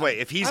 Put it this way: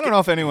 if I don't know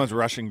if anyone's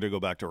rushing to go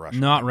back to Russia.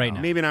 Not right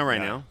now. Maybe not right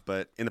now,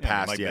 but in the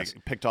past, like yes.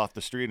 Picked off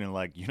the street and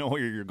like, you know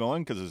where you're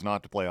going because it's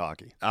not to play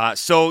hockey.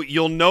 So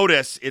you'll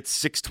notice it's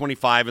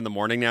 6:25 in the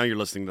morning now. You're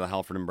listening to the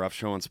Halford and Bruff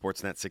Show on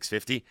Sportsnet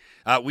 650.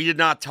 We did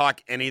not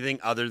talk anything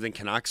other than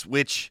Canucks,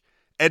 which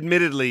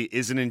admittedly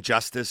is an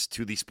injustice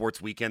to the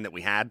sports weekend that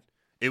we had.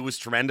 It was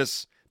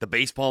tremendous. The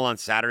baseball on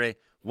Saturday,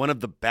 one of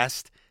the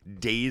best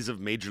days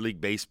of Major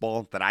League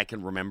Baseball that I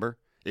can remember.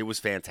 It was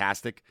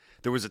fantastic.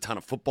 There was a ton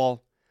of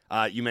football.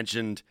 You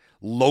mentioned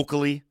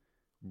locally,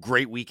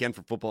 great weekend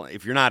for football.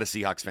 If you're not a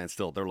Seahawks fan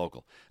still, they're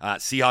local.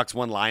 Seahawks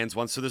won, Lions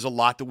won, so there's a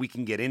lot that we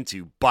can get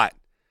into. But,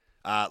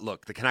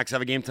 look, the Canucks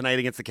have a game tonight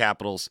against the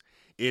Capitals.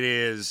 It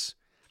is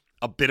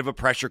a bit of a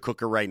pressure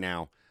cooker right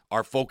now.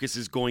 Our focus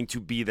is going to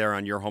be there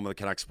on your home of the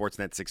Canucks,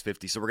 Sportsnet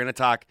 650. So we're going to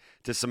talk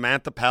to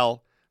Samantha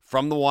Pell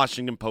from the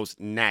Washington Post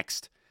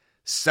next.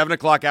 7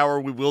 o'clock hour,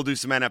 we will do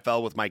some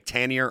NFL with Mike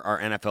Tanier, our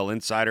NFL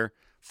insider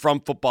from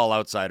Football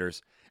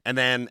Outsiders. And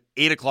then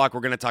 8 o'clock,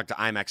 we're going to talk to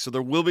IMAX. So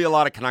there will be a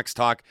lot of Canucks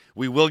talk.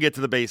 We will get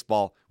to the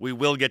baseball. We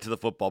will get to the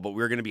football, but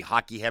we're going to be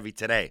hockey heavy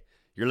today.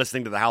 You're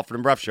listening to the Halford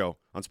and Bruff Show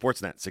on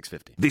Sportsnet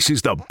 650. This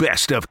is the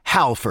best of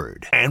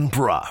Halford and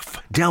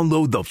Bruff.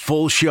 Download the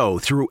full show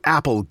through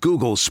Apple,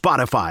 Google,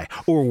 Spotify,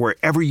 or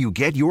wherever you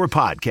get your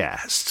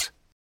podcasts.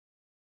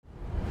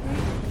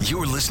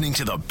 You're listening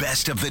to the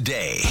best of the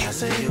day. I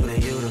say you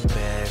the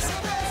best.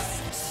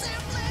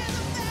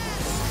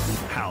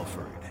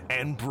 Halford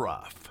and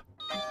Bruff.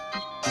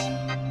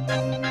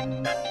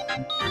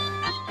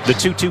 The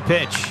 2-2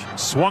 pitch.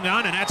 Swung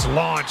on, and that's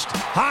launched.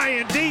 High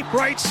and deep,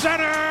 right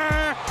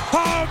center.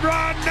 Home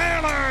run,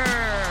 Naylor!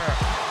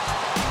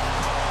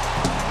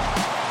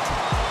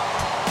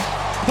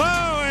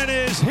 Oh, and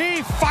is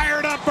he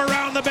fired up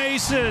around the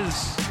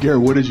bases? Gary,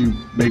 what did you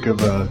make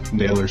of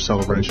Naylor's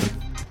celebration?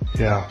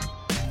 Yeah.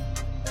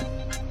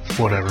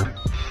 Whatever.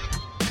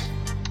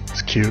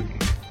 It's cute.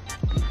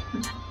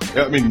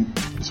 Yeah, I mean,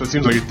 so it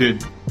seems like it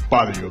did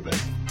bother you a bit.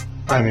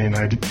 I mean,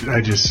 I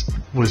just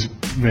was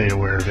made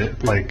aware of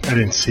it. Like, I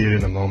didn't see it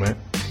in the moment,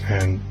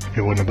 and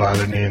it wouldn't have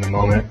bothered me in the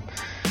moment.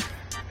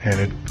 And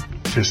it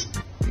just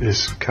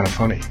is kind of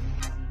funny.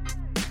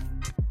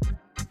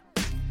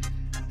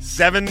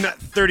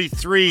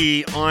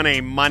 7:33 on a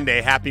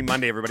Monday. Happy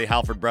Monday, everybody.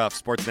 Halford Bruff,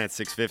 Sportsnet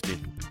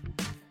 650.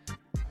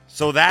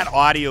 So that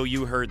audio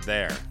you heard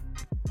there,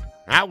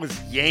 that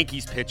was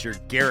Yankees pitcher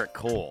Garrett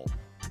Cole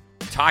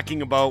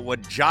talking about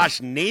what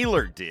Josh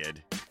Naylor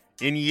did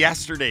in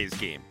yesterday's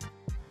game.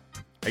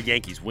 A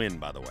Yankees win,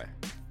 by the way.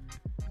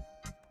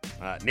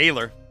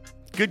 Naylor,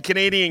 good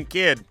Canadian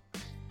kid,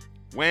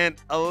 went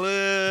a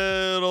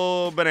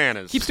little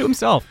bananas. Keeps to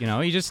himself, you know.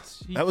 He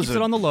keeps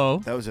it on the low.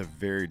 That was a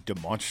very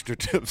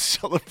demonstrative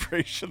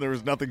celebration. There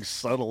was nothing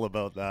subtle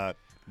about that.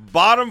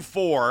 Bottom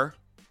four,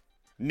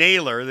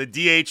 Naylor, the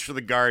DH for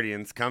the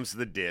Guardians, comes to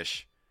the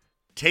dish,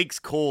 takes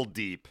Cole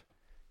deep,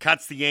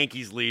 cuts the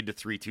Yankees' lead to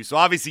 3-2. So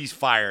obviously he's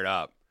fired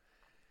up.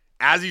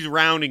 As he's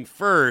rounding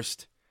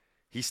first,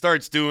 he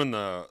starts doing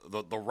the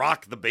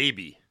rock the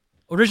baby.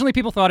 Originally,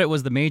 people thought it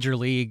was the major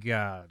league,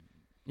 the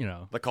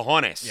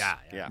cojones.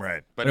 Yeah.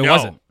 Right. But it no.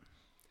 wasn't.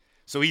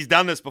 So he's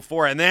done this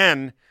before. And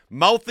then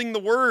mouthing the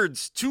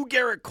words to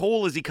Garrett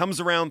Cole as he comes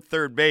around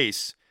third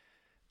base.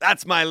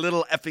 That's my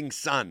little effing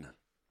son.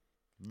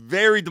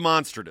 Very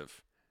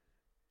demonstrative.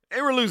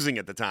 They were losing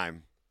at the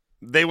time.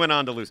 They went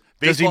on to lose.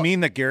 Does he mean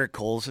that Garrett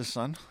Cole's his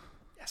son?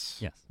 Yes.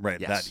 Yes. Right.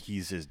 Yes. That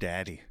he's his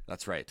daddy.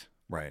 That's right.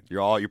 Right.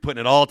 You're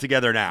putting it all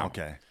together now.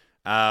 Okay.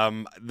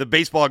 The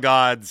baseball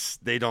gods,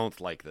 they don't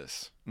like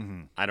this.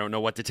 Mm-hmm. I don't know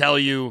what to tell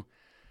you.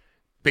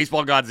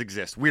 Baseball gods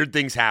exist. Weird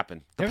things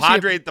happen. The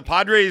Ever the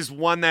Padres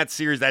won that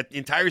series. That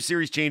entire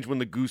series changed when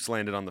the goose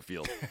landed on the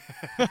field.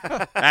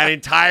 That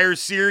entire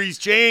series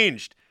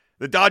changed.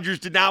 The Dodgers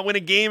did not win a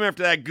game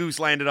after that goose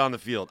landed on the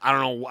field. I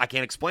don't know. I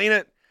can't explain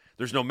it.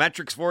 There's no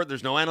metrics for it.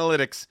 There's no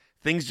analytics.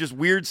 Things just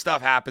weird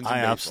stuff happens in I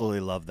baseball. absolutely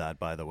love that,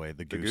 by the way.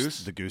 The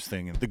goose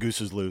thing. The goose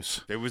is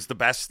loose. It was the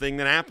best thing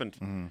that happened.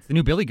 Mm-hmm. The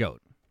new Billy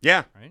Goat.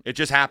 Yeah, Right? It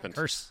just happened.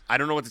 Curse. I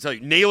don't know what to tell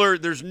you. Naylor,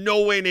 there's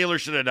no way Naylor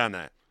should have done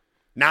that.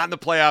 Not in the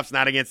playoffs,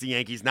 not against the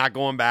Yankees, not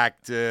going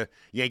back to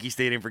Yankee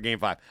Stadium for Game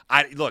 5.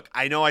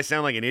 I know I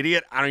sound like an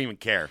idiot. I don't even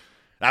care.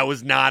 That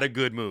was not a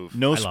good move.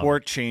 No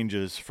sport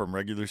changes from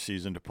regular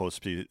season to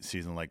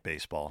postseason like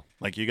baseball.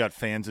 Like, you got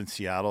fans in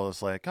Seattle.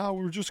 It's like, oh,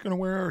 we're just going to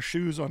wear our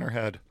shoes on our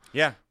head.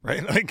 Yeah.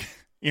 Right? Like,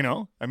 you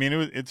know, I mean,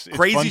 it's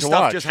crazy fun to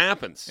stuff watch. just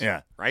happens.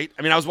 Yeah. Right?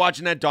 I mean, I was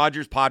watching that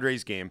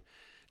Dodgers-Padres game.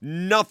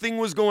 Nothing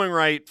was going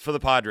right for the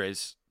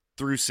Padres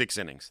through 6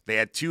 innings. They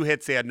had 2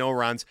 hits. They had no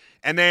runs.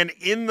 And then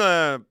in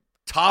the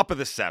top of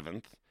the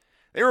 7th,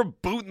 they were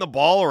booting the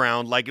ball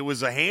around like it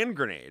was a hand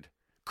grenade.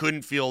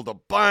 Couldn't field a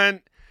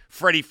bunt.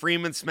 Freddie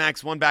Freeman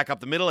smacks one back up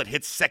the middle. It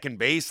hits second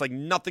base. Like,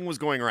 nothing was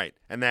going right.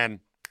 And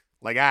then,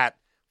 like that,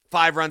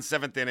 5 runs,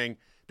 7th inning.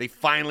 They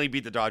finally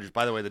beat the Dodgers.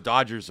 By the way, the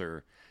Dodgers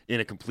are in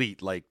a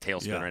complete, like,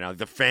 tailspin right now.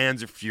 The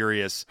fans are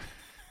furious.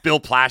 Bill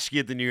Plaschke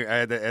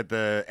at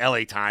the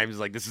LA Times,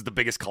 like, this is the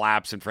biggest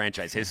collapse in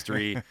franchise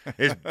history.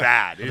 It's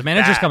bad. The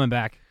manager's coming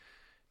back.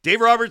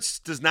 Dave Roberts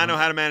does not know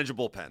how to manage a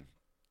bullpen.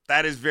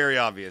 That is very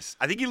obvious.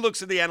 I think he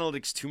looks at the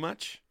analytics too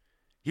much.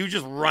 He was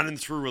just running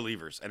through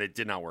relievers, and it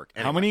did not work.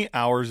 Anyway. How many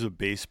hours of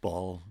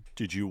baseball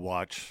did you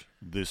watch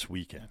this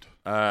weekend?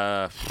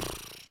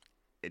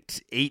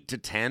 It's 8 to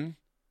 10.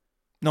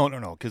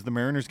 No, because the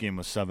Mariners game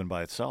was 7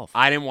 by itself.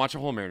 I didn't watch a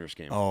whole Mariners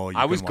game. Oh,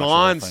 I was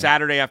gone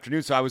Saturday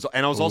afternoon, so I was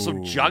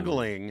also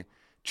juggling,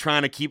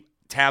 trying to keep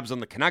tabs on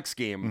the Canucks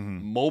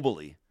game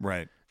mobily.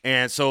 Right.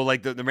 And so,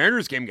 like, the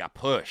Mariners game got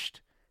pushed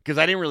because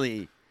I didn't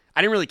really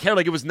care.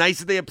 Like, it was nice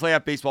that they had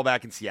playoff baseball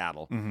back in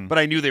Seattle, but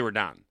I knew they were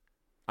done.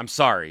 I'm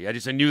sorry. I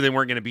knew they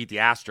weren't going to beat the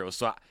Astros.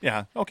 So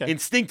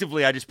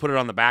instinctively, I just put it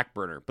on the back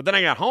burner. But then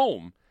I got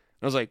home,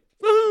 and I was like,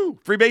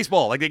 woohoo, free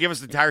baseball. Like, they gave us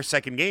the entire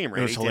second game, right?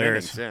 It was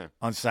hilarious. Innings,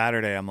 yeah. On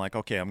Saturday, I'm like,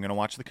 okay, I'm going to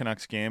watch the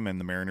Canucks game and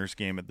the Mariners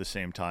game at the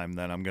same time.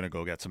 Then I'm going to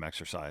go get some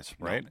exercise,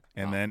 right?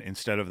 And then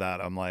instead of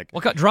that, I'm like...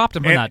 Well, dropped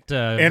him on that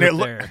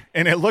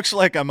and it looks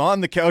like I'm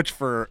on the couch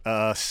for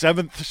a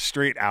 7th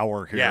straight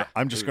hour here. Yeah.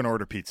 I'm just going to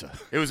order pizza.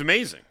 It was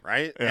amazing,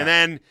 right? Yeah. And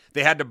then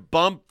they had to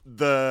bump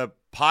the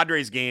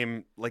Padres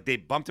game, like, they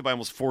bumped it by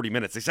almost 40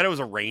 minutes. They said it was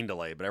a rain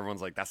delay, but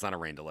everyone's like, that's not a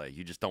rain delay.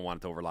 You just don't want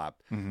it to overlap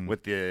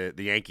with the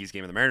Yankees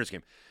game and the Mariners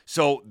game.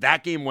 So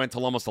that game went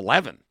till almost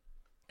 11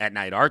 at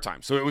night, our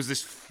time. So it was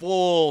this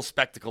full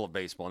spectacle of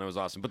baseball, and it was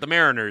awesome. But the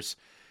Mariners,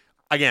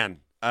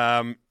 again,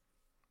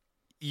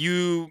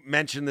 you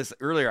mentioned this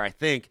earlier, I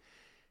think.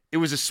 It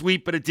was a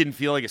sweep, but it didn't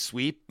feel like a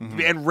sweep.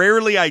 And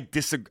rarely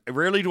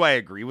do I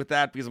agree with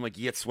that, because I'm like,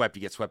 you get swept.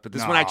 But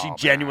this one actually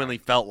genuinely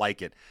felt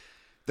like it.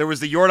 There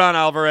was the Yordan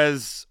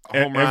Alvarez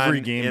home run.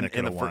 Every game that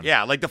could have won.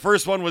 Yeah, like the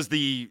first one was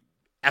the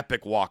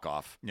epic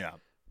walk-off. Yeah.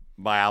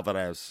 By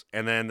Alvarez.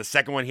 And then the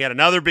second one, he had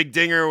another big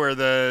dinger where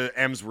the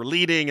M's were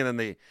leading. And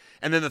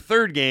then the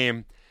third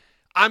game,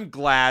 I'm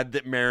glad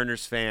that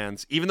Mariners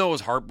fans, even though it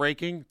was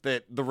heartbreaking,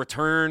 that the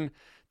return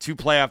to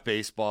playoff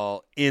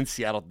baseball in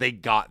Seattle, they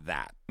got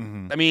that.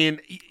 I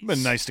mean, it's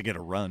been nice to get a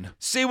run.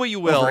 Say what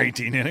you will. Over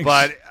 18 innings.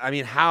 But, I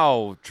mean,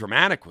 how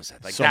dramatic was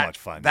that? Like, so much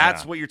fun.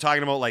 That's what you're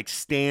talking about, like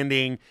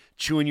standing,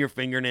 chewing your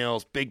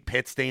fingernails, big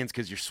pit stains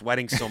because you're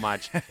sweating so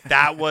much.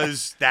 That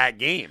was that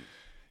game.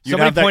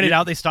 Somebody pointed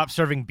out they stopped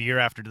serving beer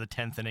after the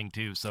 10th inning,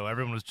 too, so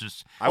everyone was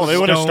just they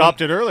would have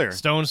stopped it earlier.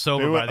 Stone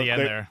sober by the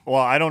end there.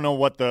 Well, I don't know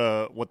what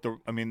the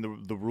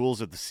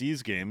rules at the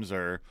C's games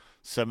are.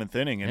 7th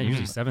inning. And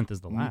usually 7th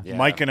is the last. Yeah.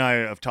 Mike and I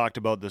have talked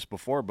about this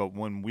before, but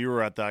when we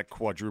were at that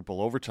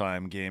quadruple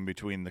overtime game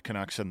between the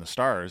Canucks and the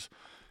Stars,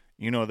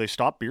 they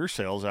stopped beer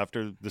sales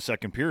after the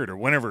second period or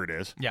whenever it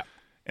is. Yeah.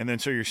 And then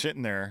so you're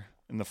sitting there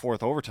in the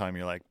 4th overtime,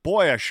 you're like,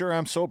 boy, I sure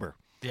am sober.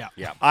 Yeah.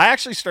 Yeah. I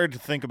actually started to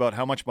think about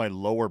how much my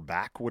lower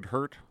back would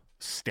hurt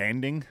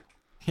standing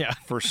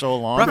for so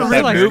long.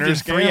 Never moved in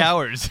 3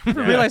 hours. I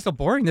realized how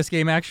boring this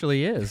game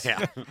actually is.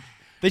 Yeah.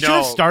 They should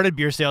have started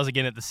beer sales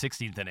again at the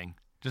 16th inning.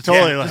 Just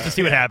to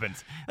see what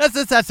happens.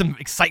 Let's add some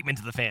excitement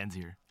to the fans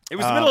here. It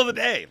was the middle of the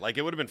day. Like,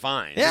 it would have been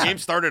fine. Yeah. The game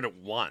started at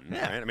 1.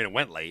 Yeah. Right? I mean, it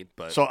went late,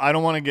 but so I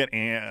don't want to get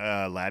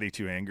Laddie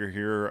too angry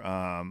here.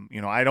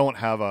 I don't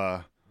have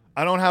a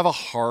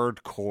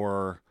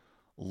hardcore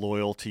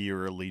loyalty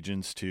or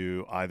allegiance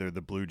to either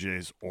the Blue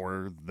Jays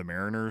or the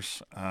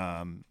Mariners.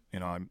 I'll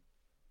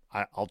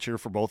cheer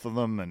for both of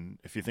them, and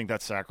if you think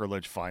that's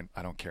sacrilege, fine.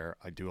 I don't care.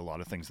 I do a lot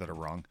of things that are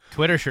wrong.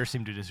 Twitter sure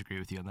seemed to disagree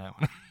with you on that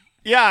one.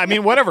 Yeah, I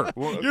mean, whatever.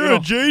 You're a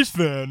Jays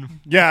fan.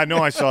 Yeah,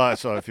 no, I saw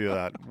a few of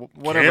that.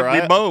 Whatever.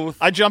 Can't be both.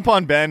 I jump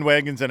on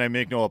bandwagons, and I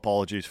make no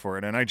apologies for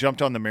it. And I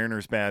jumped on the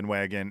Mariners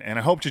bandwagon, and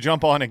I hope to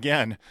jump on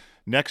again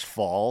next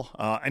fall.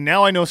 And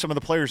now I know some of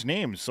the players'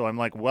 names, so I'm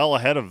like well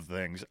ahead of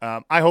things.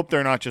 I hope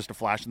they're not just a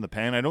flash in the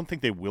pan. I don't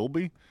think they will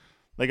be.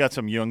 They got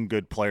some young,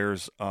 good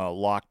players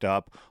locked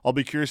up. I'll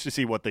be curious to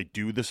see what they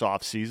do this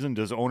offseason.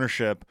 Does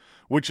ownership,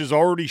 which has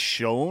already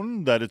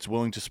shown that it's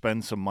willing to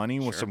spend some money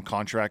with some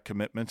contract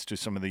commitments to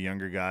some of the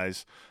younger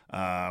guys,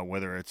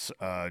 whether it's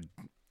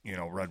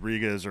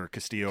Rodriguez or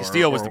Castillo.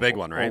 Castillo was the big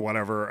one, right? Or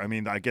whatever. I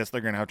mean, I guess they're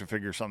going to have to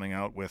figure something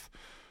out with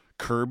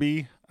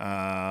Kirby,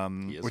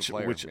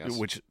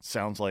 which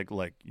sounds like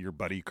your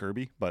buddy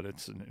Kirby, but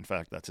it's in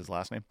fact that's his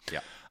last name.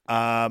 Yeah.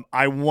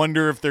 I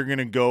wonder if they're going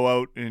to go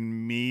out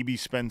and maybe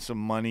spend some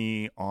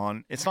money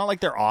on. It's not like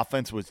their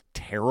offense was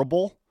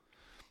terrible,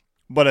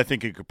 But I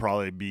think it could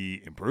probably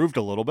be improved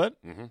a little bit,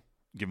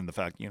 given the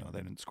fact, they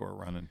didn't score a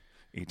run in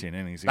 18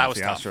 innings. That was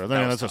the tough. Astros.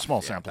 That's a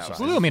small sample size.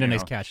 Julio made a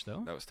nice catch,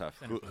 though. That was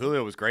tough.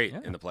 Julio was great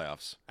in the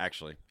playoffs,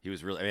 actually. He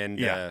was really – and,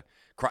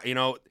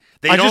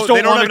 they I don't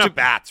want have it enough to,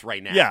 bats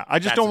right now. Yeah, I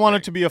just don't want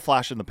it to be a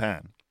flash in the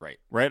pan. Right.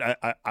 Right?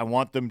 I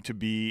want them to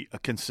be a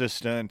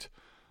consistent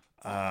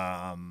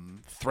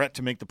threat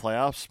to make the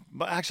playoffs.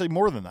 But actually,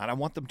 more than that, I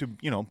want them to,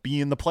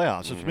 be in the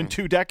playoffs. It's been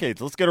 2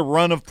 decades. Let's get a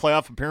run of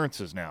playoff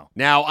appearances now.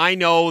 Now, I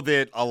know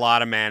that a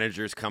lot of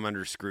managers come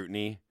under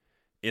scrutiny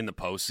in the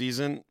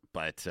postseason,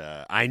 but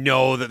I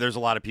know that there's a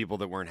lot of people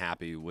that weren't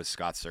happy with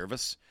Scott's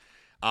service.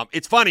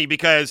 It's funny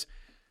because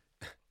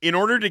in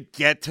order to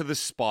get to the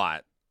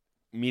spot,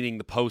 meaning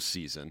the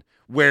postseason,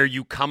 where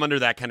you come under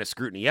that kind of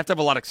scrutiny, you have to have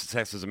a lot of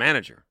success as a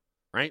manager,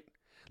 right?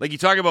 Like you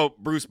talk about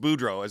Bruce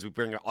Boudreau, as we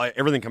bring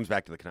everything comes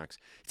back to the Canucks.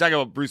 You talk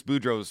about Bruce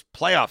Boudreau's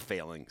playoff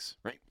failings,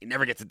 right? He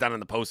never gets it done in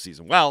the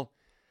postseason. Well,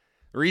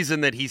 the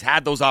reason that he's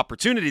had those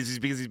opportunities is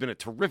because he's been a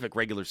terrific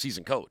regular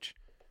season coach,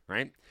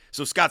 right?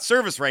 So Scott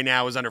Service right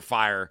now is under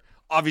fire,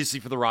 obviously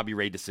for the Robbie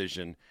Ray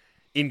decision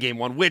in Game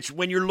 1, which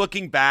when you're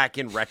looking back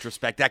in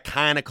retrospect, that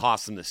kind of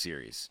cost them the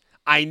series.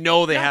 I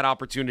know they had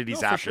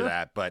opportunities after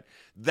that, but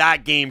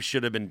that game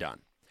should have been done.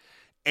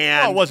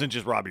 And it wasn't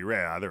just Robbie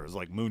Ray either. It was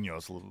like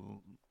Munoz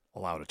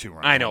allowed a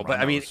 2-run. I know, but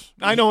I mean,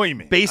 I know what you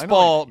mean.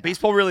 Baseball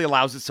really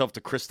allows itself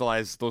to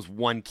crystallize those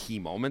one key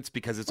moments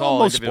because it's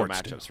all individual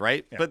matchups,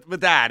 right? Yeah. But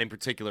with that in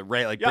particular,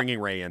 Ray,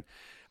 bringing Ray in.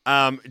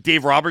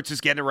 Dave Roberts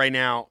is getting it right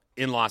now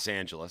in Los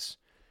Angeles.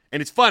 And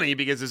it's funny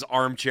because as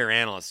armchair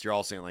analysts, you're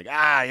all saying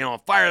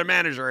fire the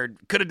manager,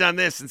 could have done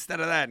this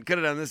instead of that, and could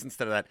have done this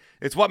instead of that.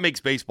 It's what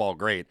makes baseball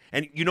great.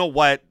 And you know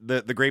what?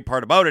 The great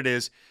part about it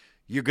is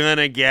you're going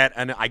to get,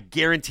 and I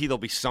guarantee there'll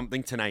be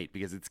something tonight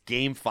because it's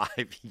Game 5,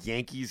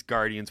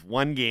 Yankees-Guardians,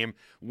 one game,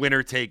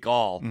 winner take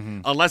all.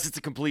 Unless it's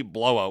a complete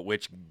blowout,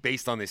 which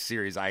based on this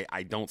series,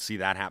 I don't see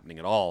that happening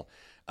at all.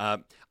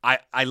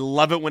 I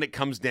love it when it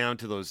comes down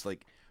to those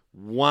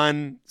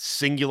one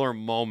singular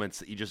moments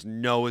that you just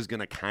know is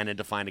going to kind of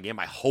define a game.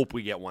 I hope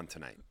we get one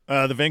tonight.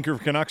 The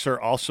Vancouver Canucks are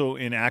also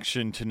in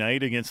action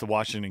tonight against the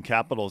Washington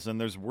Capitals,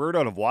 and there's word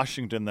out of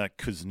Washington that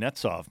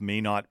Kuznetsov may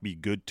not be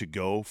good to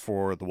go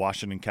for the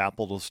Washington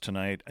Capitals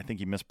tonight. I think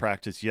he missed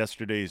practice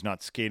yesterday. He's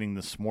not skating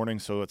this morning,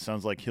 so it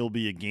sounds like he'll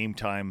be a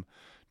game-time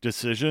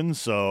decision.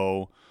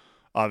 So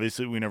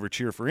obviously we never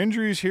cheer for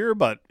injuries here,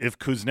 but if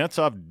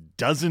Kuznetsov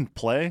doesn't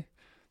play,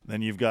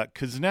 then you've got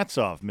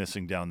Kuznetsov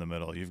missing down the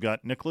middle. You've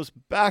got Nicholas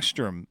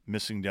Backstrom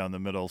missing down the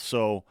middle.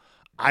 So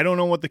I don't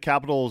know what the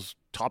Capitals'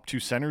 top 2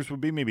 centers would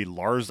be. Maybe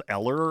Lars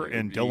Eller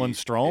and Dylan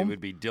Strome. It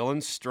would be Dylan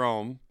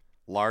Strome,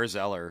 Lars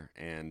Eller,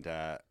 and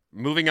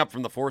moving up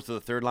from the 4th to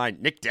the 3rd line,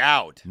 Nick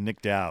Dowd.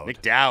 Nick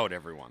Dowd,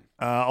 everyone.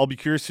 I'll be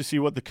curious to see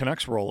what the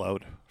Canucks roll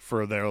out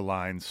for their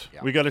lines.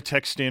 Yep. We got a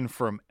text in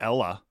from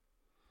Ella.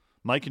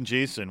 Mike and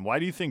Jason, why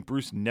do you think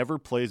Bruce never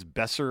plays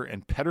Besser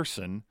and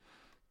Pettersson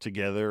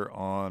together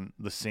on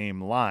the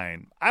same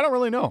line? I don't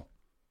really know,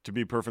 to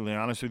be perfectly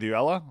honest with you,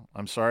 Ella.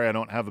 I'm sorry I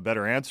don't have a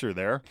better answer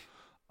there.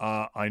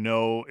 I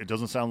know it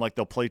doesn't sound like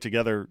they'll play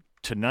together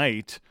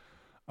tonight.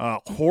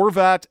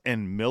 Horvat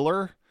and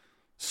Miller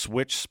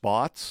switch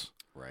spots.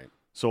 Right.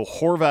 So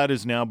Horvat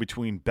is now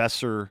between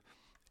Besser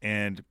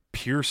and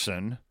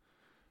Pearson,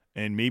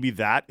 and maybe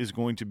that is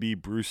going to be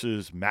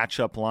Bruce's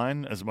matchup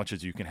line, as much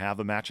as you can have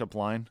a matchup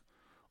line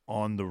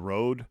on the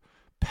road.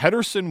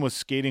 Pettersson was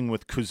skating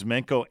with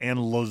Kuzmenko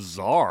and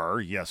Lazar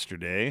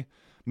yesterday.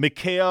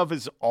 Mikheyev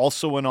is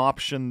also an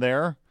option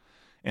there.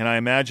 And I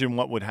imagine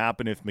what would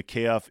happen if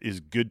Mikheyev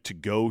is good to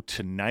go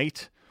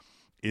tonight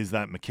is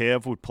that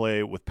Mikheyev would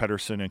play with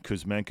Pettersson and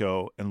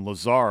Kuzmenko, and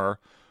Lazar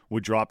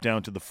would drop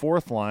down to the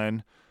 4th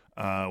line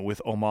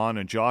with Oman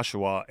and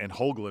Joshua, and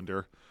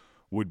Höglander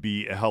would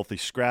be a healthy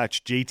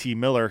scratch. JT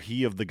Miller,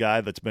 he of the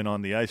guy that's been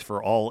on the ice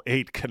for all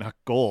 8 Canuck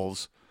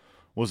goals,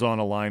 was on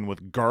a line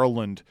with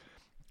Garland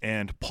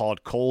and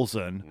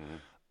Podkolzin.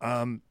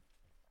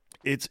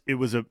 It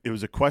was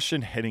a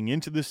question heading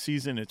into this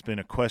season. It's been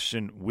a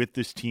question with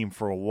this team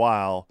for a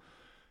while.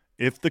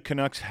 If the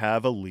Canucks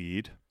have a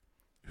lead,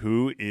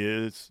 who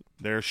is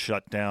their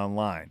shutdown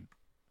line?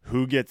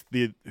 Who gets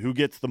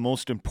the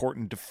most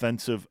important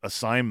defensive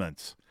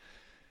assignments?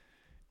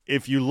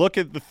 If you look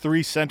at the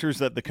 3 centers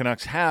that the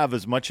Canucks have,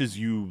 as much as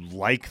you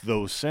like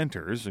those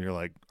centers, and you're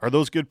like, are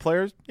those good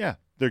players? Yeah,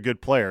 they're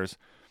good players.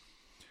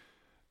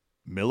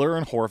 Miller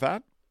and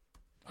Horvat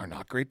are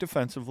not great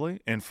defensively,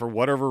 and for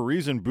whatever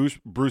reason, Bruce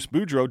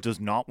Boudreau does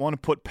not want to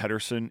put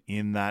Pettersson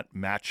in that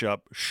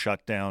matchup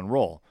shutdown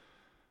role.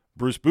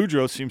 Bruce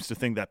Boudreau seems to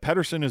think that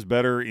Pettersson is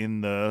better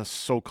in the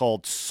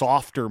so-called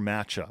softer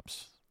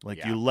matchups.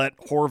 You let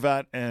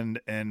Horvat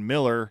and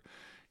Miller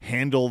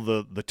handle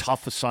the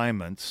tough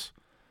assignments,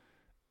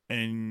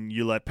 and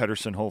you let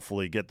Pettersson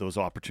hopefully get those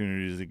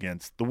opportunities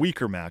against the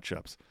weaker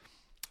matchups.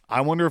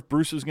 I wonder if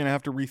Bruce is going to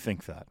have to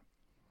rethink that.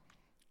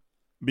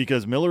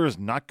 Because Miller is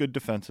not good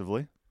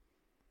defensively.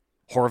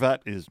 Horvat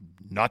is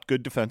not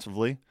good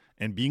defensively.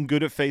 And being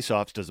good at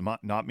faceoffs does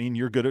not mean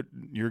you're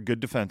good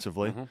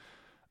defensively.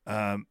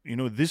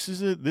 This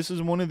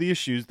is one of the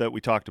issues that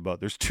we talked about.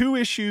 There's two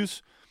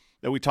issues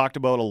that we talked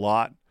about a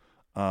lot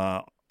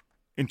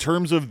in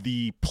terms of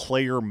the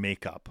player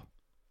makeup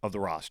of the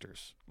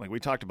rosters. Like we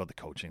talked about the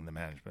coaching, the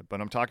management,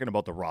 but I'm talking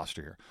about the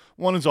roster here.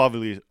 One is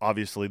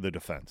obviously the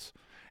defense.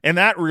 And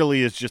that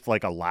really is just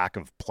like a lack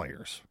of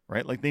players,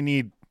 right? Like they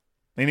need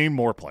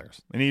more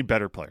players. They need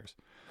better players.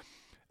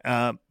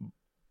 But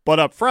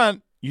up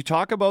front, you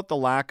talk about the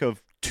lack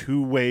of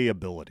two-way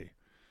ability.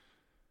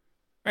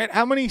 Right?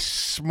 How many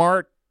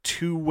smart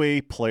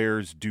two-way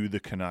players do the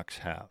Canucks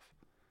have?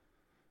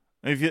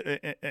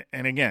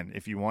 And again,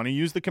 if you want to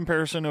use the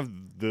comparison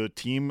of the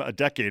team a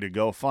decade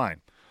ago,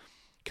 fine.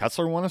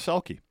 Kessler won a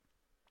Selke.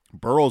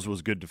 Burrows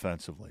was good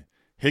defensively.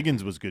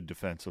 Higgins was good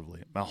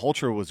defensively.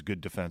 Malhotra was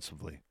good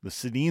defensively. The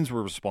Sedins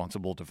were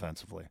responsible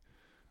defensively,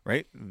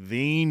 right?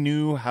 They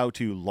knew how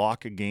to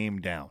lock a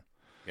game down.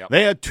 Yep.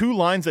 They had two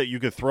lines that you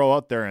could throw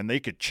out there, and they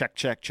could check,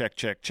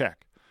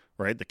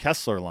 right? The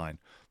Kessler line,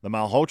 the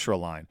Malhotra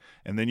line.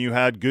 And then you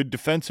had good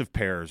defensive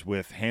pairs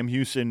with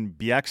Hamhuis and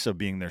Bieksa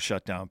being their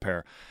shutdown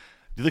pair.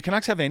 Do the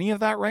Canucks have any of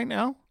that right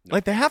now? No.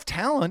 Like, they have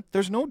talent.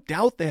 There's no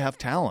doubt they have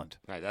talent.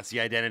 Right, that's the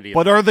identity.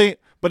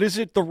 But is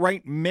it the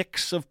right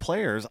mix of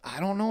players? I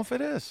don't know if it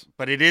is.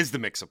 But it is the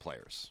mix of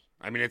players.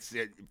 I mean,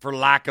 for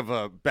lack of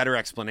a better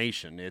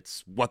explanation,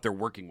 it's what they're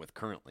working with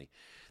currently.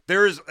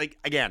 There's,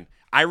 again,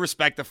 I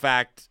respect the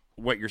fact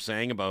what you're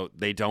saying about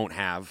they don't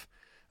have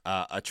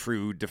a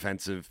true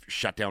defensive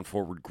shutdown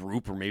forward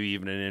group or maybe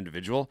even an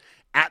individual.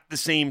 At the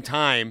same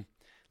time,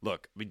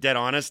 look, be dead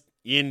honest,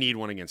 you didn't need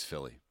one against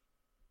Philly.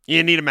 You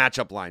didn't need a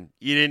matchup line.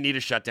 You didn't need a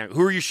shutdown.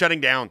 Who are you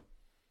shutting down?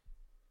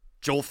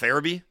 Joel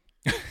Farabee?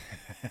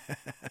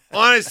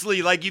 Honestly,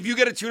 if you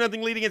get a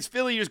 2-0 lead against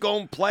Philly, you just go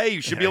and play.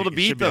 You should be able to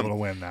beat them. Be able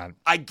to win that.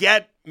 I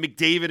get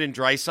McDavid and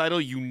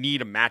Draisaitl. You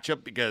need a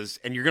matchup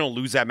and you're going to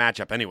lose that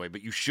matchup anyway,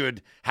 but you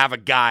should have a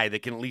guy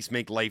that can at least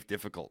make life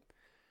difficult.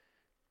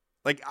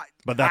 But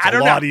that's a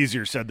lot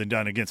easier said than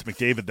done against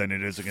McDavid than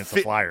it is against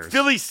the Flyers.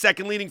 Philly's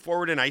second leading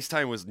forward in ice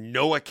time was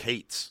Noah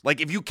Cates.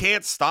 If you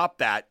can't stop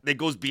that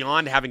goes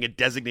beyond having a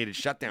designated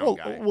shutdown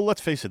guy. Well,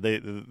 let's face it,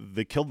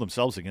 they killed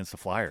themselves against the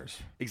Flyers.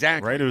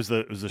 Exactly. Right? It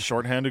was a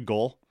shorthanded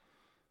goal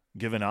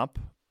given up,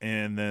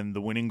 and then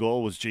the winning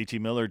goal was JT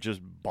Miller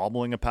just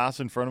bobbling a pass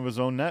in front of his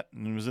own net,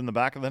 and it was in the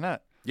back of the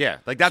net. Yeah,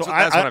 that's what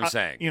I'm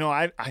saying.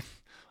 I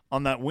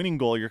on that winning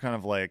goal, you're kind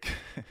of like.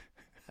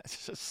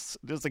 It's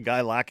just a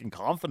guy lacking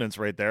confidence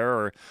right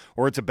there,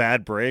 or it's a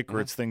bad break, or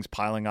it's things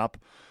piling up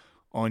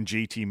on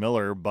JT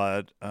Miller.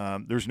 But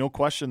there's no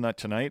question that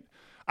tonight,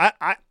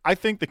 I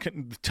think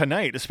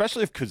tonight,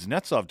 especially if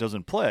Kuznetsov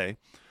doesn't play,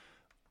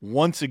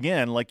 once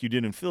again, like you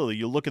did in Philly,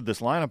 you look at this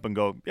lineup and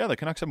go, yeah, the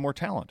Canucks have more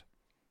talent.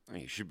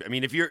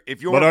 If you're,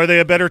 but are they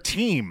a better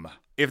team?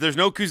 If there's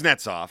no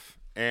Kuznetsov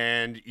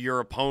and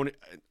your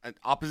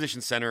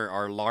opposition center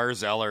are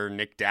Lars Eller,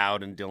 Nick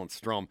Dowd, and Dylan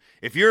Strome,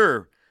 if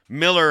you're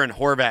Miller and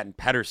Horvat and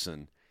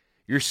Pettersson,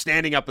 you're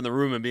standing up in the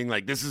room and being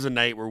like, this is a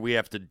night where we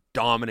have to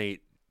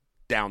dominate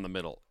down the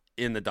middle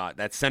in the dot.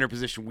 That center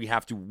position, we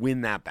have to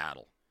win that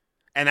battle.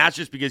 And that's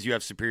just because you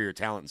have superior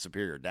talent and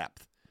superior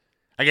depth.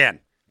 Again,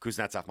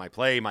 Kuznetsov might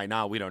play, might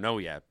not, we don't know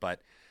yet. But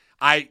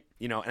and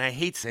I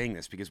hate saying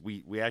this because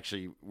we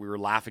were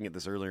laughing at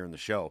this earlier in the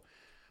show.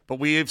 But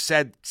we have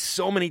said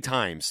so many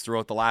times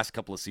throughout the last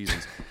couple of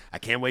seasons, I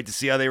can't wait to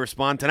see how they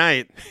respond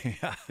tonight.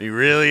 Yeah. Be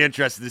really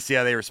interested to see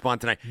how they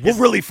respond tonight. We'll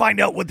really find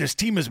out what this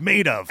team is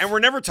made of. And we're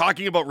never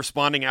talking about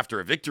responding after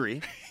a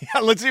victory.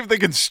 Yeah, let's see if they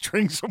can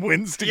string some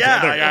wins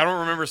together. Yeah, I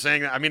don't remember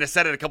saying that. I mean, I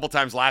said it a couple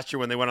times last year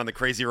when they went on the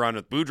crazy run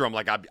with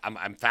Boudreau.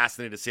 I'm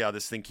fascinated to see how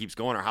this thing keeps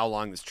going or how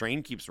long this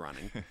train keeps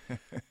running.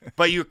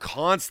 But you're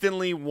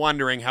constantly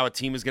wondering how a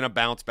team is going to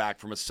bounce back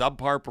from a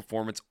subpar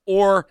performance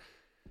or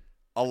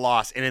a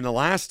loss. And in the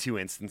last two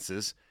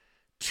instances,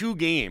 2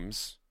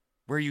 games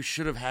where you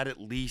should have had at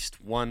least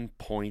 1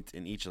 point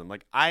in each of them.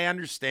 I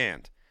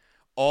understand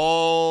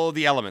all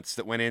the elements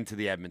that went into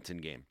the Edmonton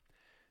game.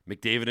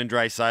 McDavid and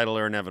Draisaitl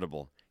are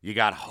inevitable. You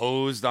got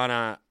hosed on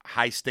a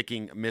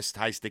missed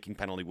high-sticking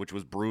penalty, which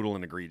was brutal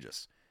and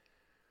egregious.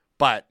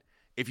 But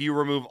if you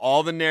remove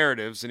all the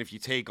narratives and if you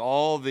take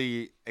all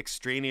the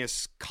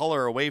extraneous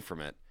color away from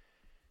it,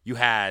 you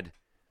had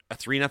a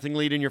 3-0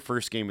 lead in your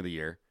first game of the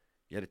year.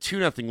 You had a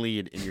 2-0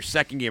 lead in your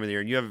second game of the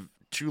year, and you have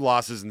 2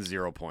 losses and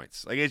 0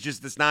 points.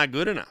 It's not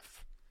good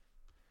enough.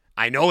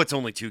 I know it's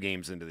only 2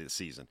 games into the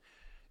season.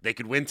 They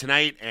could win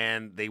tonight,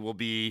 and they will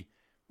be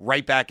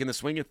right back in the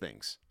swing of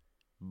things.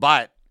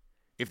 But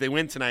if they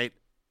win tonight,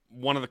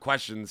 one of the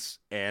questions,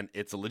 and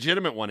it's a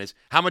legitimate one, is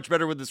how much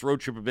better would this road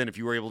trip have been if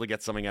you were able to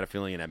get something out of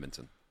Philly and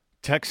Edmonton?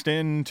 Text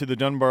in to the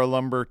Dunbar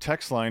Lumber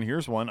text line.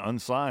 Here's one,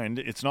 unsigned.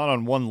 It's not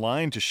on one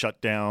line to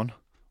shut down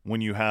when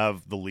you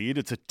have the lead.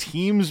 It's a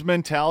team's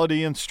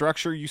mentality and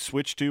structure you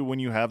switch to when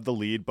you have the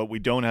lead, but we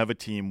don't have a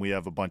team. We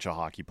have a bunch of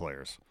hockey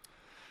players.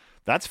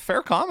 That's a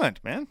fair comment,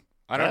 man.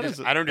 I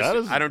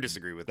don't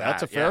disagree with that.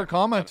 That's a fair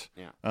comment.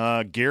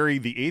 Yeah. Gary,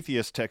 the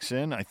atheist, texts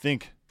in. I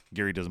think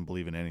Gary doesn't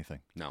believe in anything.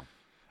 No.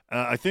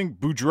 I think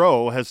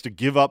Boudreau has to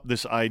give up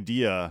this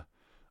idea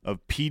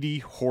of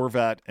Petey,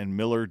 Horvat, and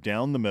Miller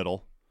down the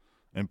middle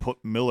and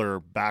put Miller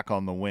back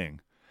on the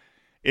wing.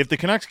 If the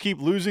Canucks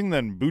keep losing,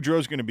 then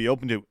Boudreau's going to be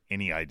open to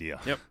any idea.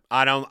 Yep.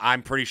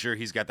 I'm pretty sure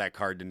he's got that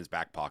card in his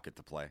back pocket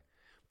to play.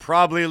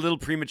 Probably a little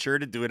premature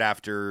to do it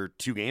after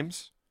 2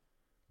 games,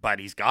 but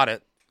he's got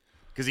it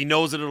because he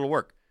knows that it'll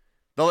work.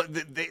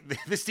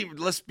 This team,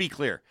 let's be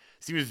clear,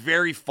 this team is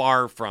very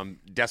far from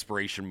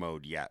desperation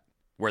mode yet,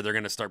 where they're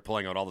going to start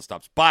pulling out all the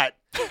stops. But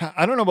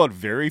I don't know about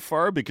very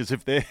far, because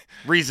if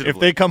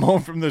they come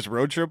home from this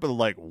road trip with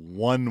like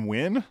 1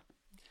 win.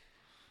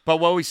 But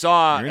what we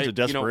saw, you're into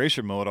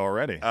desperation mode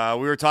already.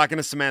 We were talking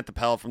to Samantha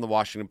Pell from the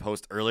Washington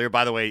Post earlier.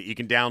 By the way, you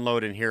can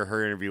download and hear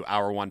her interview,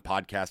 Hour 1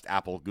 podcast,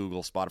 Apple,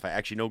 Google, Spotify.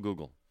 Actually, no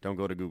Google. Don't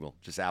go to Google.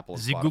 Just Apple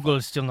and Spotify. Google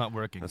is still not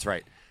working. That's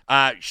right.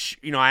 I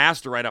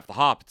asked her right off the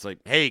hop. It's like,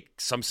 hey,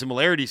 some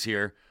similarities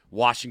here.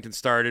 Washington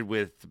started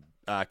with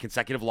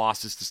consecutive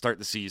losses to start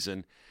the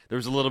season. There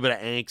was a little bit of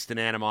angst and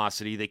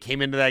animosity. They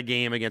came into that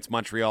game against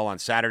Montreal on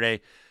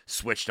Saturday,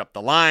 switched up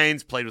the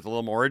lines, played with a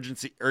little more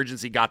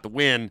urgency, got the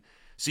win.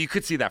 So you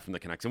could see that from the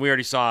Canucks. And we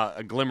already saw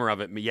a glimmer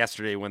of it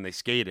yesterday when they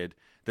skated,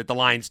 that the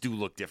lines do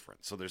look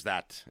different. So there's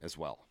that as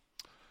well.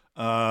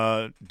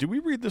 Did we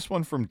read this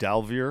one from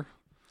Dalvier?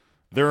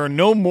 There are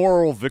no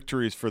moral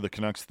victories for the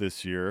Canucks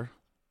this year.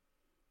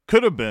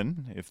 Could have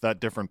been if that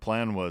different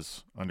plan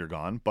was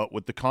undergone. But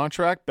with the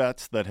contract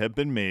bets that have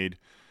been made,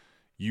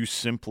 you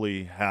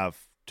simply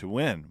have to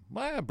win.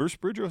 Well, Bruce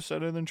Boudreau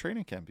said it in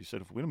training camp. He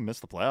said, if we don't miss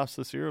the playoffs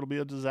this year, it'll be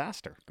a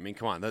disaster. I mean,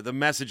 come on. The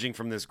messaging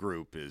from this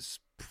group is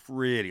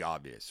pretty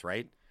obvious,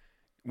 right?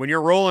 When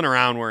you're rolling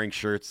around wearing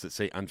shirts that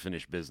say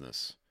unfinished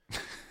business,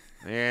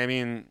 I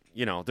mean,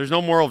 there's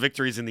no moral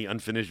victories in the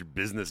unfinished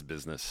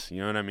business. You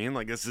know what I mean?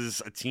 Like, this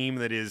is a team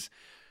that is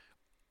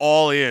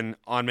all in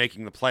on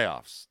making the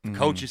playoffs. The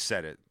coaches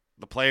said it.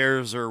 The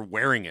players are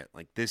wearing it.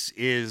 Like, this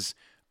is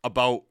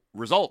about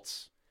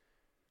results.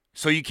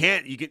 So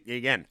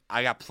again,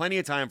 I got plenty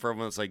of time for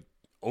everyone that's like,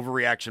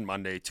 overreaction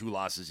Monday, 2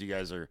 losses. You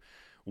guys are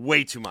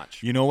way too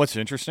much. You know what's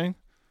interesting?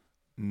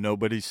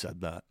 Nobody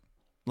said that.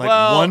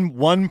 Like,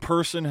 one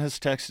person has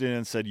texted in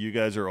and said, you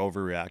guys are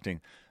overreacting.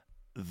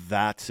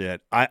 That's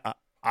it.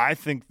 I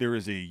think there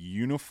is a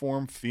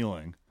uniform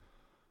feeling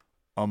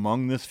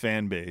among this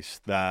fan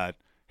base that,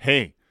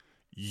 hey,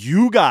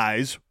 you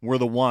guys were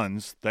the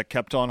ones that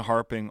kept on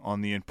harping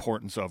on the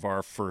importance of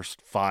our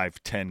first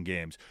 5-10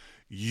 games.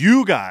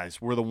 You guys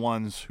were the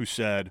ones who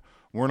said,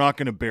 we're not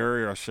going to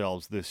bury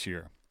ourselves this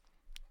year.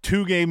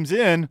 2 games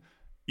in,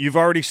 you've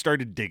already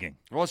started digging.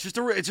 Well, it's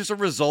just a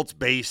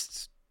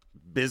results-based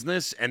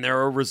business, and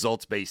they're a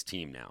results-based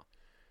team now.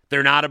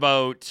 They're not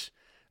about,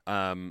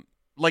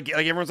 like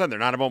everyone said, they're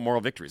not about moral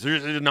victories.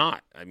 They're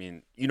not. I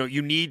mean,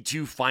 you need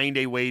to find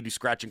a way to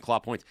scratch and claw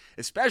points,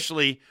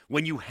 especially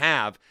when you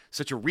have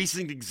such a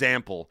recent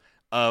example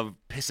of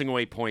pissing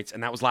away points,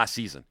 and that was last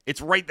season.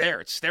 It's right there.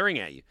 It's staring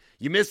at you.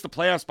 You missed the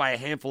playoffs by a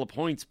handful of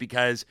points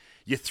because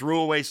you threw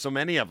away so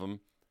many of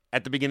them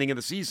at the beginning of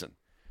the season.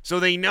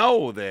 So they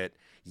know that,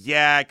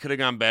 yeah, it could have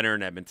gone better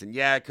in Edmonton.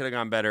 Yeah, it could have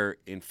gone better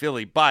in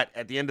Philly. But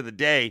at the end of the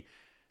day,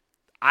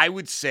 I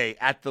would say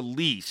at the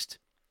least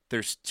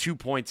there's 2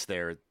 points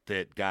there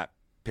that got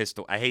pissed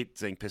away. I hate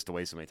saying pissed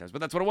away so many times, but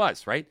that's what it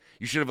was, right?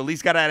 You should have at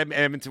least got out of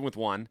Edmonton with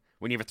 1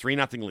 when you have a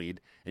 3-0 lead,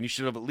 and you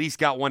should have at least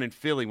got 1 in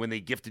Philly when they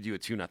gifted you a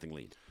 2-0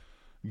 lead.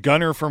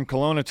 Gunner from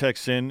Kelowna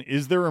texts in,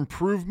 is there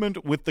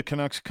improvement with the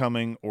Canucks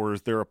coming, or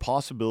is there a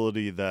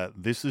possibility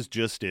that this is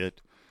just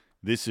it?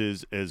 This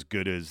is as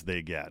good as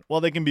they get.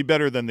 Well, they can be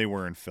better than they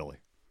were in Philly.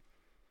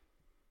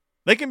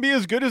 They can be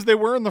as good as they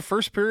were in the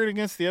first period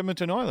against the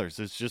Edmonton Oilers.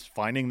 It's just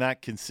finding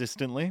that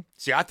consistently.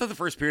 See, I thought the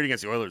first period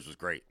against the Oilers was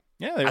great.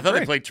 Yeah, I thought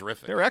they played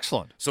terrific. They were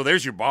excellent. So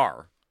there's your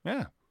bar.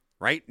 Yeah.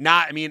 Right?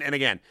 And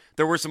again,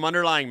 there were some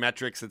underlying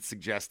metrics that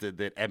suggested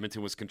that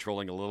Edmonton was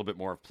controlling a little bit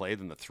more of play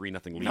than the 3-0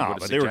 lead would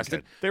have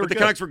suggested. But the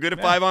Canucks were good at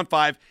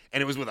 5-on-5,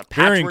 and it was with a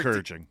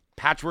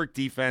patchwork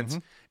defense,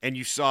 and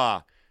you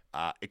saw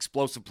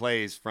explosive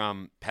plays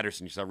from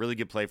Pettersson. You saw really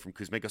good play from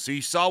Kuzmenko. So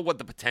you saw what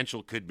the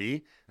potential could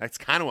be. That's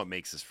kind of what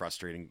makes this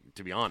frustrating,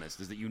 to be honest,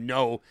 is that you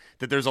know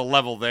that there's a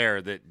level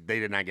there that they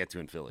did not get to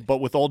in Philly. But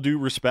with all due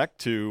respect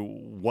to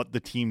what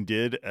the team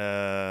did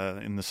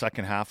in the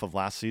second half of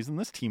last season,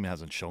 this team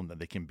hasn't shown that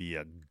they can be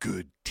a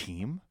good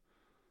team.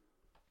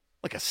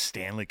 Like a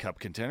Stanley Cup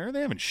contender.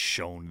 They haven't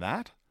shown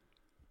that.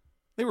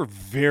 They were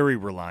very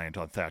reliant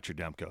on Thatcher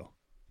Demko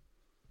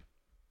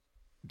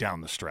down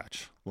the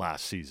stretch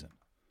last season.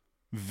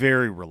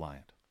 Very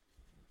reliant.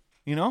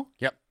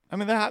 Yep. I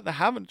mean,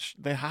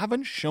 they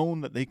haven't shown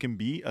that they can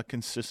be a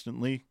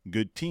consistently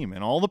good team.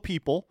 And all the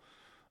people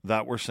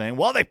that were saying,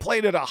 well, they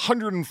played at a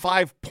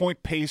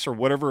 105-point pace or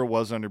whatever it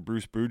was under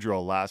Bruce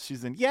Boudreau last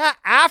season. Yeah,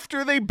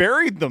 after they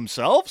buried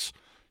themselves,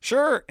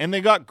 sure, and they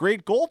got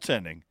great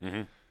goaltending.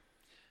 Mm-hmm.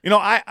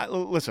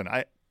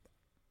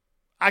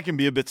 I can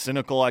be a bit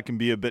cynical. I can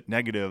be a bit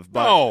negative.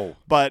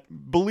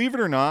 But believe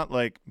it or not,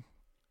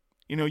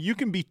 you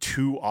can be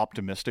too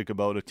optimistic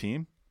about a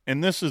team.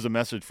 And this is a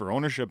message for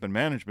ownership and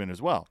management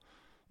as well.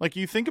 Like,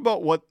 you think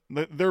about what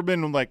there have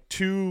been like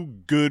 2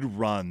 good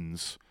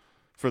runs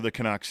for the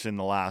Canucks in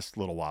the last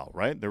little while,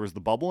 right? There was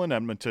the bubble in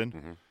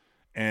Edmonton,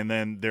 and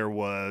then there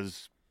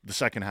was the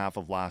second half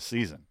of last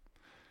season.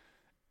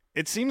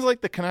 It seems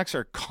like the Canucks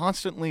are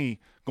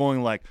constantly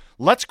going like,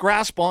 let's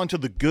grasp onto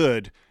the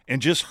good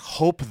and just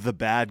hope the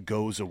bad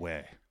goes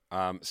away.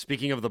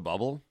 Speaking of the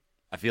bubble,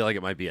 I feel like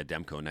it might be a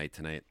Demko night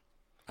tonight.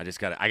 I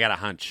got a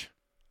hunch.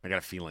 I got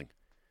a feeling.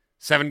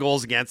 7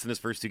 goals against in his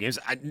first 2 games.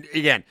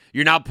 Again,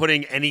 you're not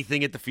putting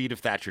anything at the feet of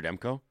Thatcher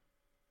Demko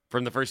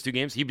from the first 2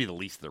 games. He'd be the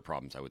least of their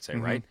problems, I would say,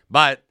 right?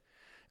 But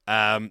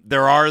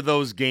there are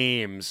those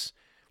games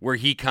where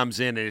he comes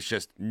in and it's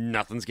just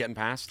nothing's getting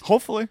past.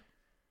 Hopefully.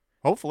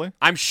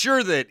 I'm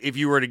sure that if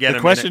you were to get the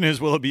question is,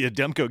 will it be a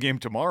Demko game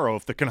tomorrow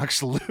if the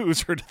Canucks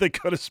lose, or do they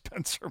go to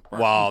Spencer Martin?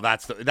 Well,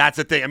 that's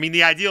the thing. I mean,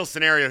 the ideal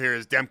scenario here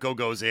is Demko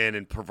goes in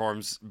and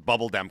performs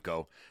bubble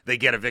Demko. They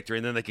get a victory,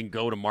 and then they can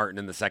go to Martin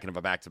in the second of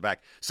a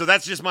back-to-back. So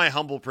that's just my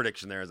humble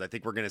prediction there, is I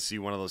think we're going to see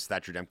one of those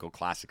Thatcher Demko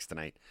classics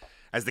tonight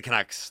as the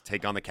Canucks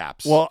take on the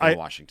Caps in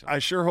Washington. I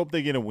sure hope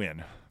they get a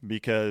win,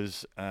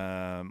 because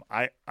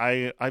I've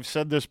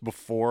said this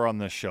before on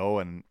the show,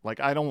 and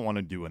like, I don't want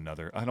to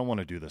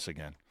do this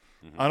again.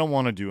 I don't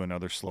want to do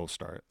another slow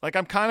start. Like,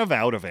 I'm kind of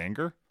out of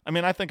anger. I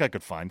mean, I think I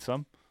could find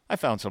some. I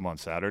found some on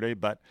Saturday,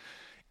 but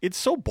it's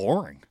so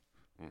boring,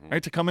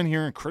 right, to come in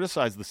here and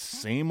criticize the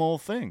same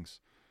old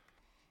things.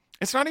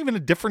 It's not even a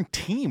different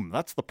team.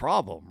 That's the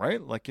problem,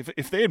 right? Like,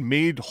 if they had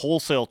made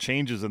wholesale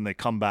changes and they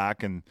come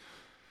back and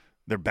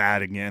they're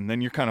bad again,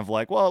 then you're kind of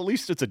like, well, at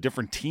least it's a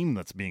different team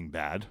that's being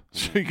bad.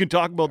 So you can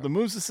talk about the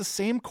moves. It's the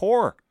same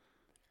core,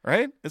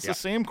 right? It's the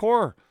same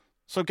core.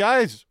 So,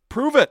 guys,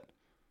 prove it.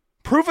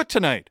 Prove it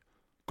tonight.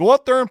 Go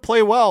out there and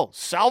play well.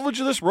 Salvage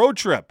this road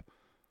trip.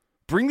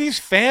 Bring these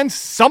fans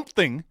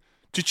something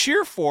to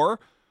cheer for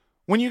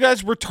when you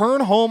guys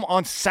return home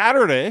on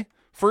Saturday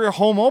for your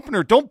home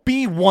opener. Don't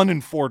be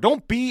 1-4.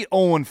 Don't be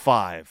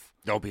 0-5.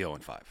 Don't be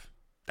 0-5.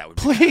 That would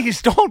be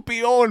Please don't be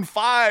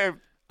 0-5. This is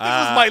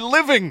my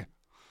living.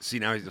 See,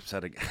 now he's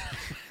upset again.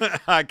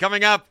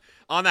 Coming up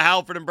on the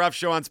Halford and Bruff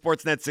Show on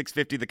Sportsnet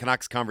 650, the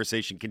Canucks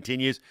conversation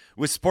continues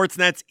with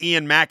Sportsnet's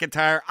Ian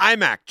McIntyre.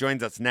 iMac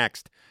joins us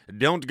next.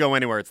 Don't go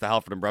anywhere. It's the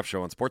Halford and Bruff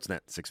Show on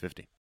Sportsnet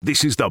 650.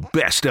 This is the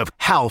best of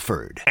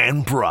Halford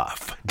and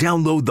Bruff.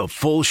 Download the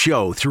full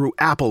show through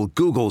Apple,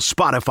 Google,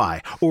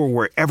 Spotify, or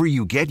wherever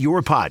you get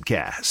your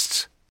podcasts.